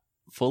 Not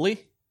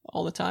fully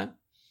all the time.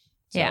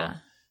 So, yeah.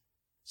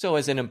 So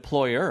as an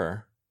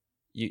employer,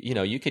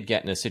 you could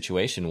get in a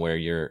situation where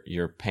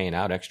you're paying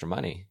out extra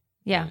money.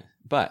 Yeah.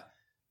 But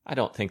I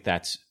don't think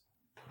that's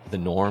the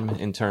norm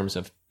in terms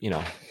of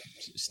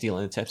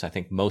stealing the tips. I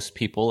think most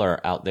people are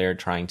out there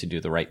trying to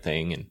do the right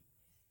thing, and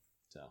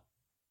so.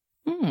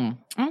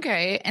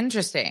 Okay,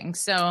 interesting.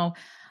 So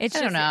I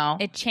don't know.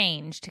 It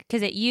changed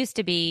because it used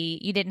to be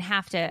you didn't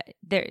have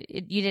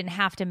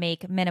to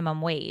make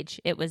minimum wage.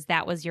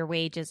 That was your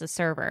wage as a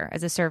server,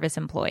 as a service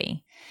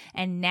employee.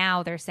 And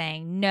now they're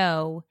saying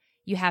no,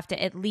 you have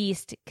to at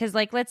least, because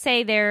let's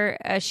say they're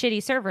a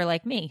shitty server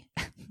like me.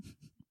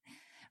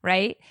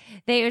 Right?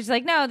 They was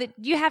like, no, that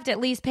you have to at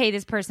least pay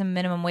this person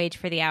minimum wage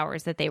for the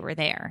hours that they were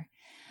there.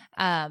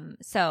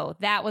 So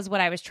that was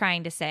what I was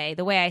trying to say.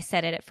 The way I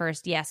said it at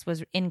first, yes,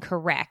 was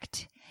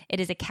incorrect. It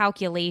is a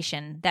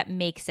calculation that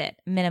makes it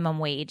minimum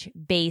wage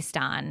based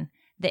on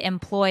the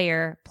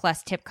employer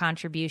plus tip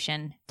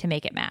contribution to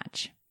make it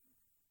match.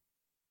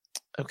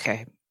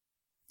 Okay.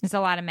 There's a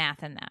lot of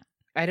math in that.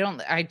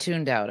 I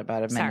tuned out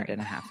about a minute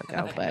and a half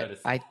ago, but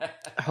I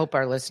hope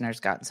our listeners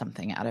got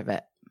something out of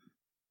it.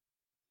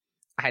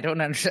 I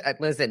don't understand.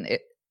 Listen,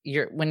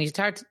 when you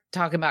start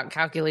talking about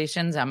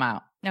calculations, I'm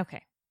out.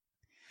 Okay.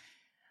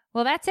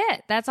 Well, that's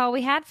it. That's all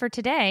we had for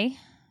today.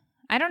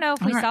 I don't know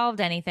if we solved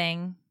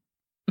anything.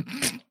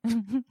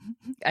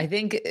 I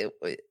think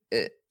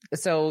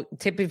so.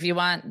 Tip if you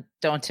want,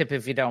 don't tip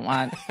if you don't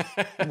want.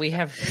 We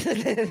have.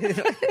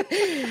 The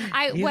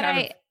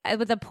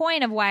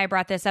point of why I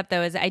brought this up,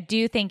 though, is I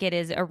do think it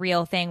is a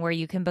real thing where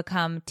you can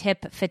become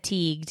tip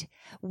fatigued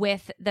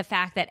with the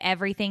fact that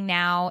everything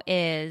now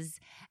is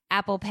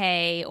Apple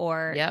Pay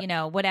or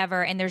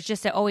whatever, and there's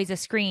just always a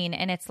screen,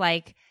 and it's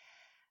like.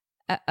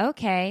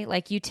 Okay,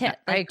 you tip.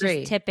 I agree.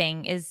 Just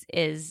tipping is,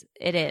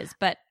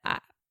 but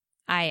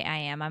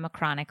I'm a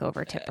chronic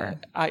over tipper.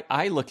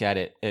 I look at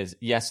it as,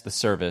 yes, the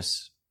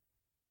service,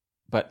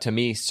 but to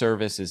me,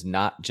 service is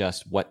not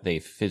just what they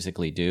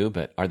physically do,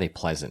 but are they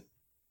pleasant?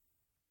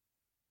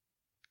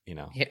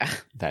 Yeah.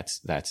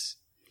 That's.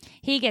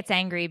 He gets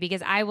angry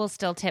because I will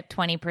still tip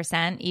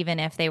 20%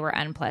 even if they were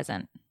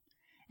unpleasant,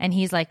 and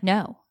he's like,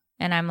 no,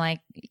 and I'm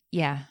like,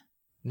 yeah,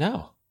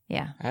 no,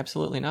 yeah,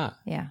 absolutely not,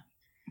 yeah,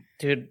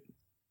 dude.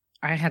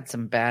 I had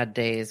some bad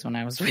days when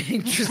I was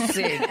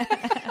waitressing.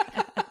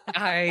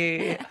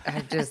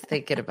 I'm just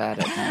thinking about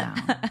it now.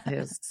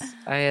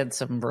 I had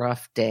some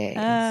rough days.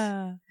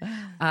 But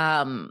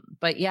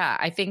yeah,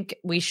 I think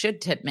we should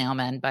tip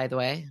mailmen, by the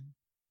way.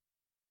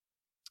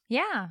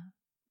 Yeah.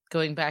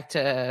 Going back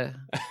to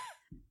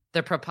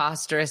the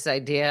preposterous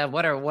idea,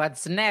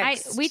 what's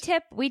next? We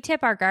tip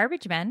our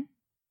garbage men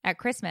at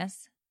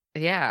Christmas.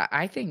 Yeah,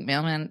 I think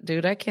mailman,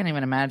 dude, I can't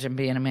even imagine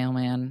being a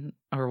mailman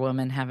or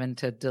woman having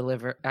to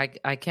deliver.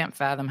 I can't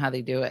fathom how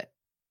they do it.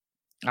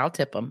 I'll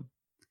tip them.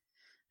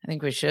 I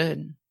think we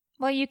should.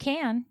 Well, you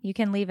can. You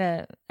can leave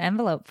an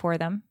envelope for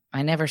them.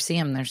 I never see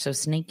them. They're so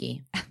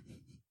sneaky.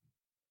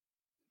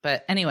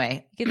 But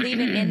anyway. You could leave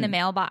it in the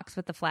mailbox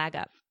with the flag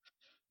up.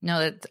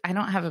 No, I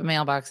don't have a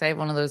mailbox. I have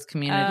one of those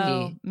community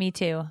Oh, me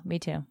too.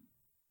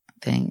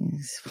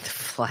 things with a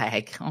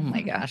flag. Oh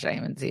my gosh, I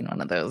haven't seen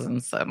one of those in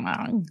so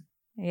long.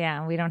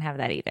 Yeah, we don't have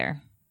that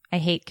either. I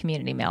hate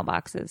community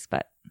mailboxes,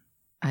 but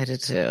I do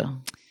too.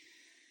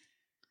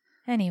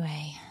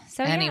 anyway.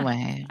 So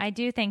Anyway. I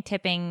do think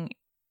tipping,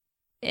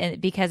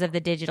 because of the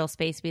digital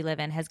space we live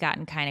in, has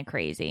gotten kind of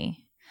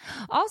crazy.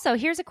 Also,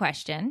 here's a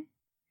question.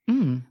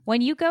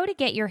 When you go to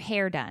get your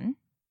hair done.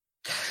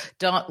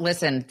 Don't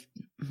listen.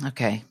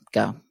 Okay,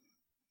 go.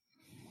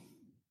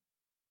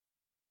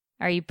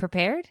 Are you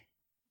prepared?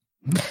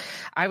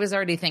 I was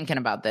already thinking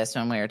about this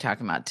when we were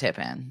talking about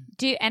tipping.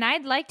 And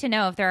I'd like to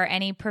know if there are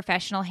any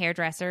professional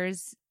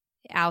hairdressers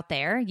out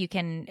there. You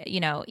can,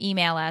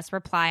 email us,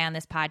 reply on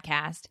this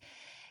podcast.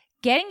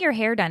 Getting your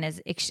hair done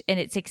and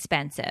it's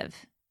expensive.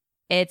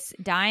 It's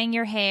dyeing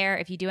your hair.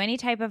 If you do any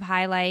type of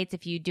highlights,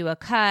 if you do a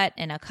cut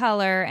and a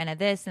color and a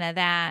this and a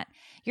that,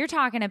 you're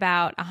talking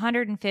about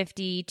 $150,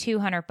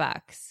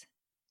 $200.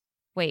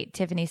 Wait,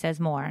 Tiffany says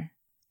more.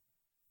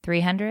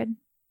 300?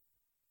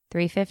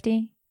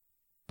 350?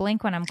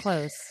 Blink when I'm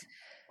close.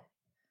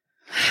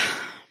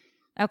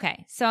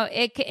 Okay, so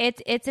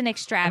it's an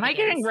extravagance. Am I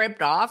getting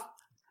ripped off?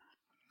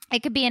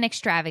 It could be an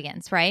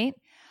extravagance, right?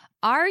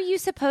 Are you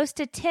supposed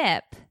to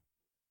tip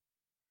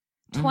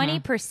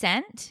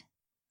 20%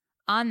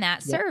 on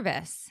that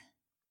service?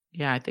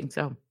 Yeah, I think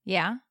so.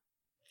 Yeah.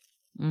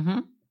 Mm-hmm.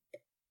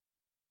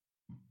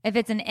 If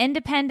it's an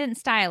independent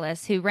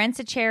stylist who rents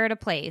a chair at a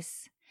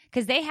place,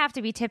 because they have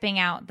to be tipping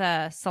out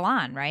the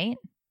salon, right?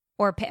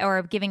 Or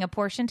giving a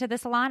portion to the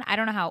salon. I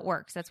don't know how it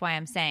works. That's why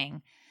I'm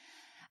saying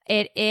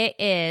it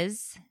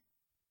is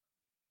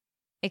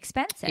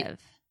expensive.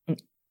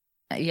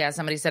 Yeah,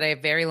 somebody said I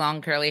have very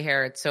long curly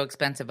hair. It's so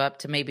expensive, up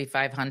to maybe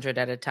 $500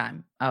 at a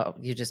time. Oh,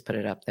 you just put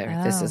it up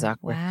there. This is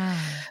awkward. Wow.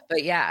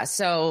 But yeah,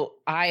 so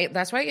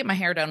that's why I get my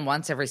hair done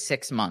once every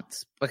 6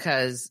 months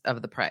because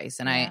of the price.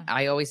 And Yeah.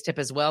 I always tip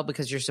as well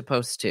because you're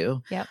supposed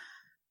to. Yep.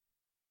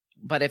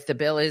 But if the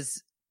bill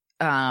is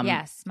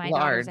Yes, my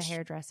large, daughter's a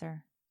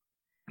hairdresser.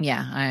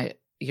 yeah,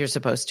 you're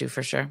supposed to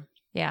for sure.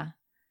 Yeah.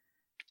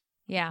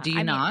 Yeah. Do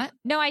you not?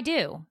 No, I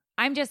do.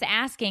 I'm just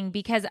asking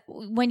because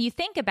when you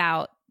think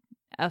about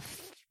a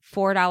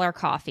 $4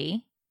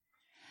 coffee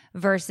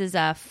versus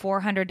a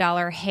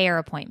 $400 hair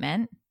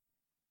appointment,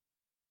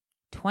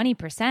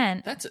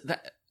 20%.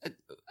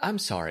 I'm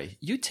sorry.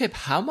 You tip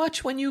how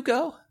much when you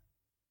go?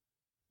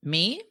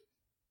 Me?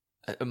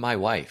 My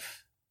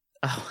wife.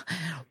 Oh,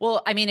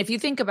 well, I mean, if you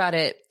think about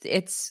it,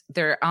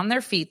 they're on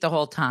their feet the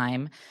whole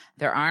time.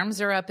 Their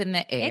arms are up in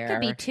the air. It could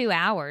be 2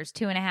 hours,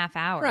 2.5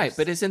 hours. Right,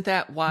 but isn't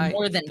that why?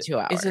 More than 2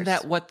 hours. Isn't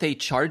that what they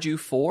charge you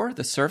for,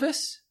 the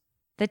service?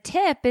 The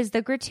tip is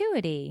the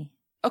gratuity.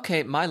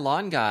 Okay, my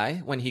lawn guy,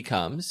 when he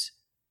comes,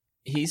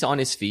 he's on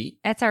his feet.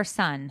 That's our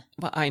son.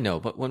 Well, I know,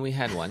 but when we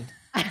had one,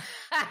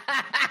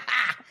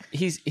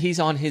 he's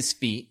on his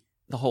feet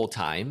the whole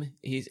time.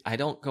 I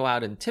don't go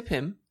out and tip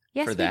him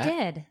Yes, for we that.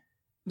 did.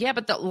 Yeah,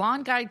 but the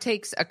lawn guy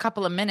takes a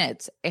couple of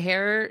minutes.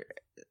 Hair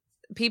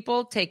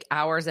people take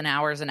hours and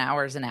hours and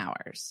hours and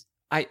hours.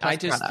 I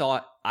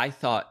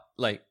thought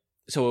like,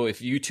 so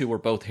if you two were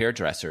both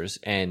hairdressers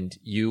and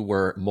you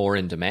were more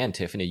in demand,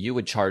 Tiffany, you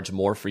would charge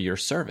more for your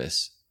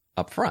service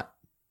up front,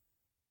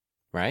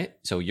 right?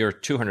 So you're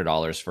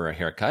 $200 for a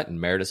haircut and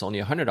Meredith's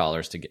only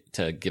 $100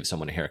 to give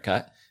someone a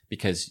haircut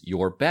because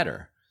you're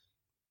better.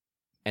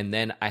 And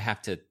then I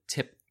have to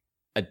tip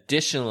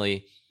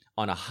additionally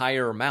on a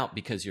higher amount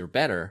because you're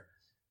better.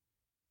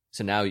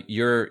 So now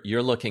you're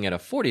looking at a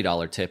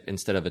 $40 tip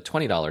instead of a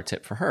 $20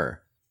 tip for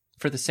her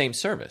for the same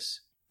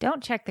service.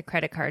 Don't check the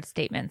credit card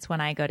statements when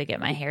I go to get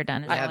my hair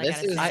done.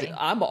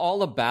 I'm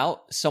all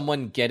about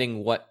someone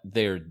getting what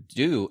they're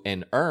due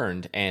and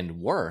earned and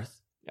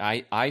worth.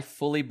 I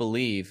fully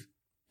believe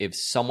if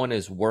someone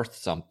is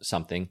worth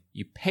something,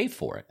 you pay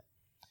for it.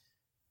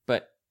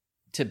 But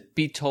to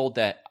be told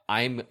that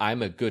I'm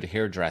a good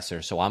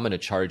hairdresser, so I'm going to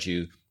charge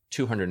you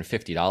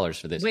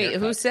 $250 for this Wait,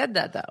 haircut. who said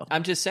that though?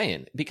 I'm just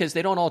saying, because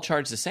they don't all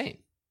charge the same.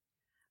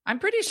 I'm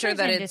pretty sure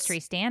that industry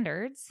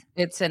standards.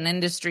 It's an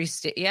industry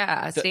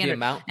standard. The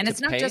amount and to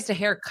it's not pay? just a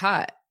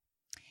haircut.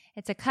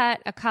 It's a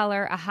cut, a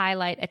color, a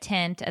highlight, a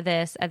tint, a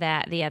this, a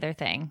that, the other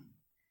thing.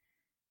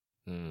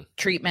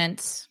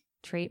 Treatments.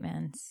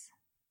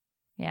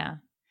 Yeah.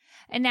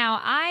 And now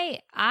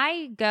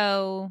I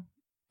go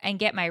and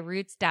get my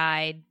roots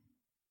dyed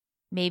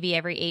maybe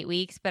every 8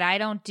 weeks, but I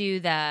don't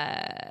do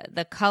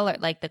the color,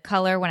 like the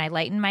color when I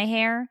lighten my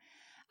hair.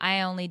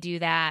 I only do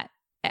that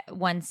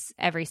once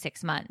every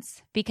 6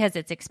 months because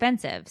it's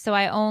expensive. So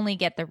I only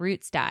get the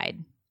roots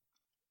dyed.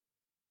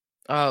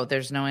 Oh,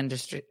 there's no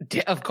industry.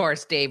 Of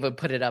course, Dave would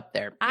put it up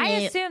there. I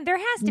assume there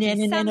has to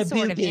be some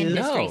sort of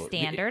industry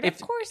standard.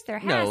 Of course there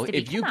has to be.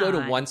 If you go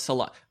to one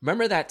salon,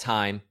 remember that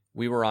time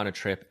we were on a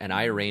trip and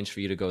I arranged for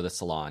you to go to the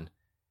salon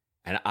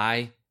and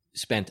I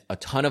spent a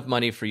ton of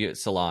money for you at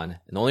salon.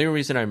 And the only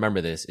reason I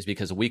remember this is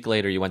because a week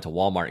later you went to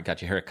Walmart and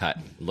got your hair cut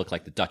and looked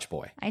like the Dutch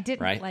boy. I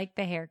didn't right? like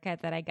the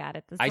haircut that I got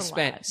at the salon. I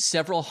spent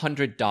several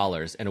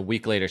 $100s and a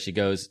week later she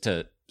goes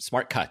to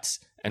Smart Cuts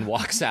and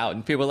walks out,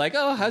 and people are like,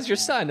 "Oh, how's your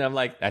son?" And I'm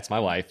like, "That's my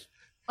wife."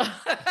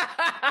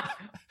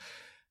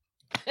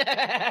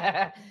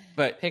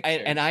 But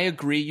I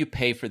agree, you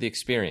pay for the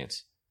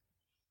experience.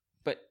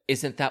 But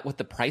isn't that what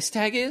the price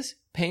tag is?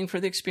 Paying for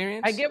the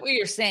experience? I get what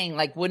you're saying.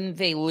 Like, wouldn't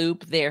they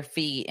loop their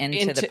fee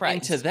into the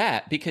price? Into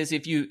that, because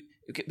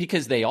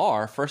they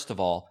are, first of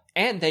all,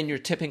 and then you're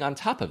tipping on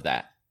top of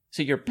that.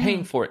 So you're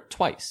paying for it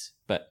twice.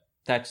 But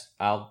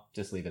I'll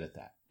just leave it at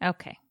that.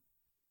 Okay.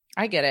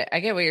 I get it. I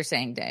get what you're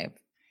saying, Dave.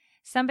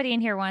 Somebody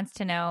in here wants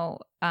to know,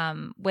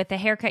 with the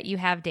haircut you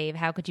have, Dave,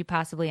 how could you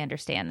possibly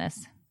understand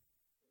this?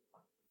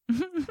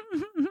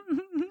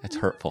 That's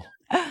hurtful.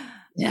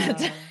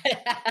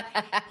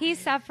 He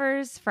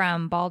suffers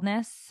from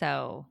baldness,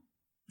 so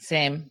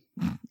Same.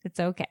 it's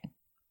okay.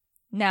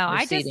 No,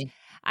 Receding.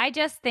 I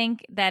just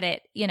think that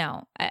it,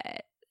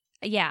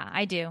 yeah,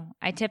 I do.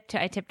 I tip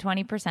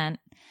 20%.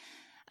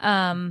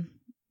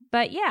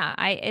 But yeah,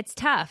 it's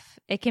tough.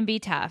 It can be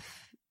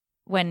tough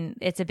when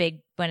it's a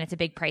big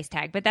price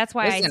tag. But that's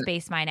why I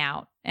space mine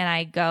out, and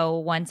I go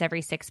once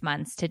every 6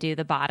 months to do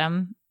the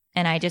bottom,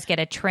 and I just get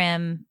a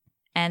trim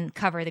and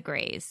cover the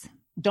grays.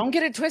 Don't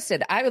get it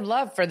twisted. I would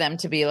love for them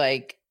to be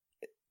like,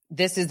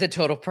 this is the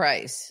total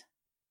price.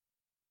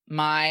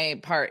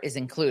 My part is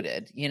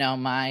included,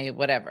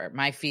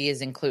 my fee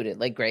is included.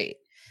 Like, great.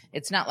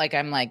 It's not like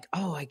I'm like,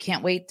 oh, I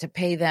can't wait to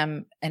pay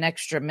them an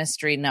extra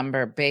mystery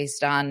number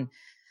based on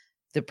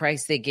the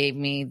price they gave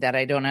me that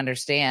I don't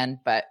understand,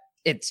 but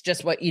it's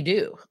just what you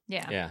do.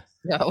 Yeah. Yeah.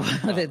 So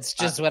it's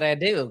just what I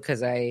do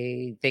because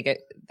I think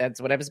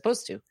that's what I was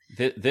supposed to.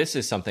 This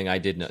is something I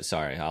did know.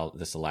 Sorry,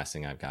 this is the last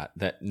thing I've got.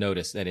 That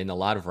notice that in a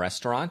lot of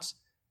restaurants,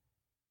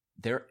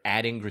 they're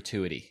adding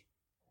gratuity.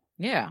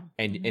 Yeah.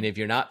 And if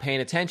you're not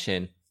paying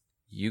attention,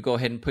 you go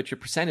ahead and put your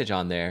percentage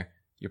on there.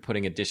 You're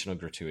putting additional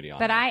gratuity on.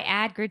 But there. I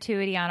add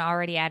gratuity on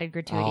already added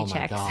gratuity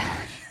checks.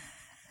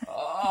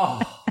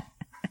 Oh.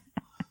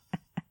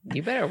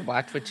 You better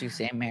watch what you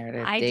say,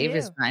 Meredith. I Dave do.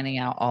 is finding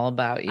out all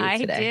about you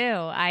today.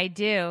 I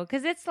do.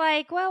 Because it's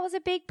like, well, it was a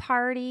big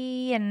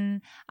party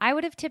and I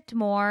would have tipped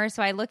more.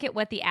 So I look at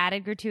what the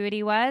added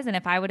gratuity was. And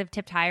if I would have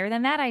tipped higher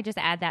than that, I just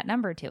add that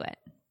number to it.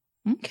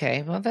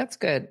 Okay. Well, that's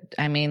good.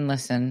 I mean,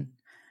 listen,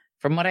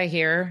 from what I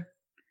hear,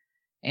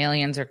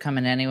 aliens are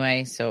coming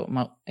anyway. So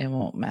it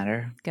won't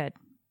matter. Good.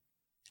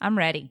 I'm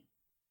ready.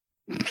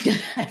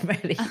 I'm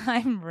ready.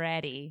 I'm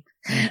ready.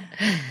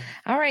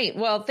 All right.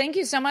 Well, thank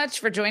you so much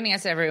for joining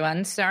us,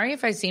 everyone. Sorry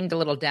if I seemed a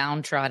little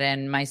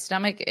downtrodden. My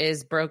stomach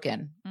is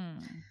broken.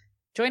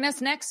 Join us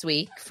next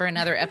week for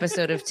another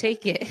episode of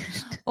Take It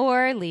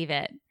or Leave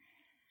It.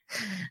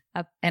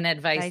 An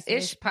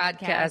Advice-ish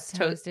podcast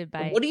hosted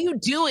by... What are you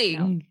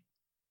doing?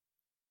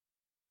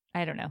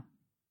 No. I don't know.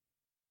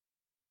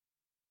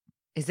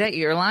 Is that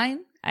your line?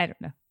 I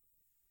don't know.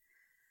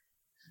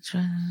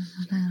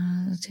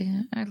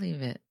 Or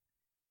leave it.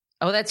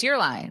 Oh, that's your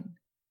line.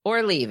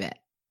 Or leave it.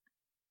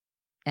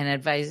 And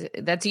advice.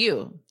 That's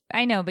you.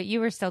 I know, but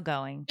you were still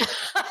going.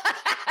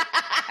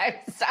 I'm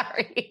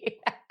sorry.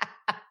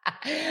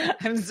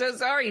 I'm so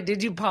sorry.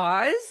 Did you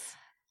pause?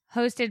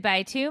 Hosted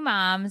by two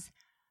moms.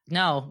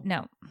 No.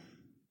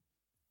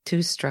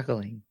 Two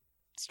struggling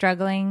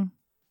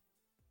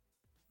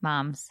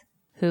moms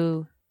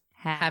who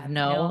have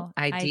no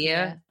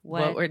idea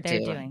what we're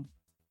doing.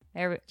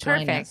 They're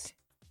Join perfect. us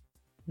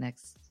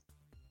next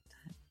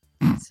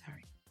time.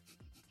 Sorry.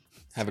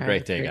 Have a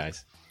great day,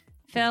 guys.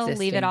 Phil,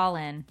 leave it all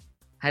in.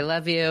 I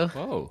love you.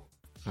 Whoa.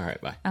 All right,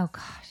 bye. Oh,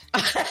 gosh.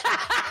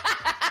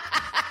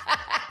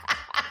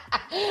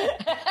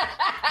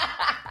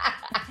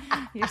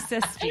 You're so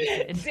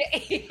stupid.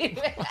 Dave.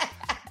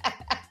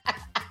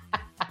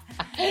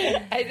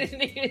 I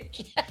didn't even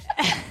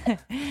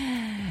get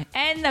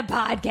End the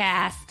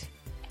podcast.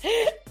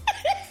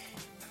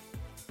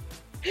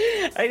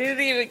 I didn't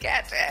even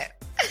catch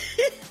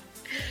it.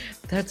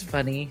 That's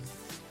funny.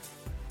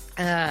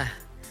 Are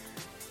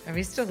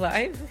we still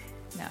live?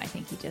 No, I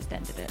think he just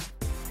ended it.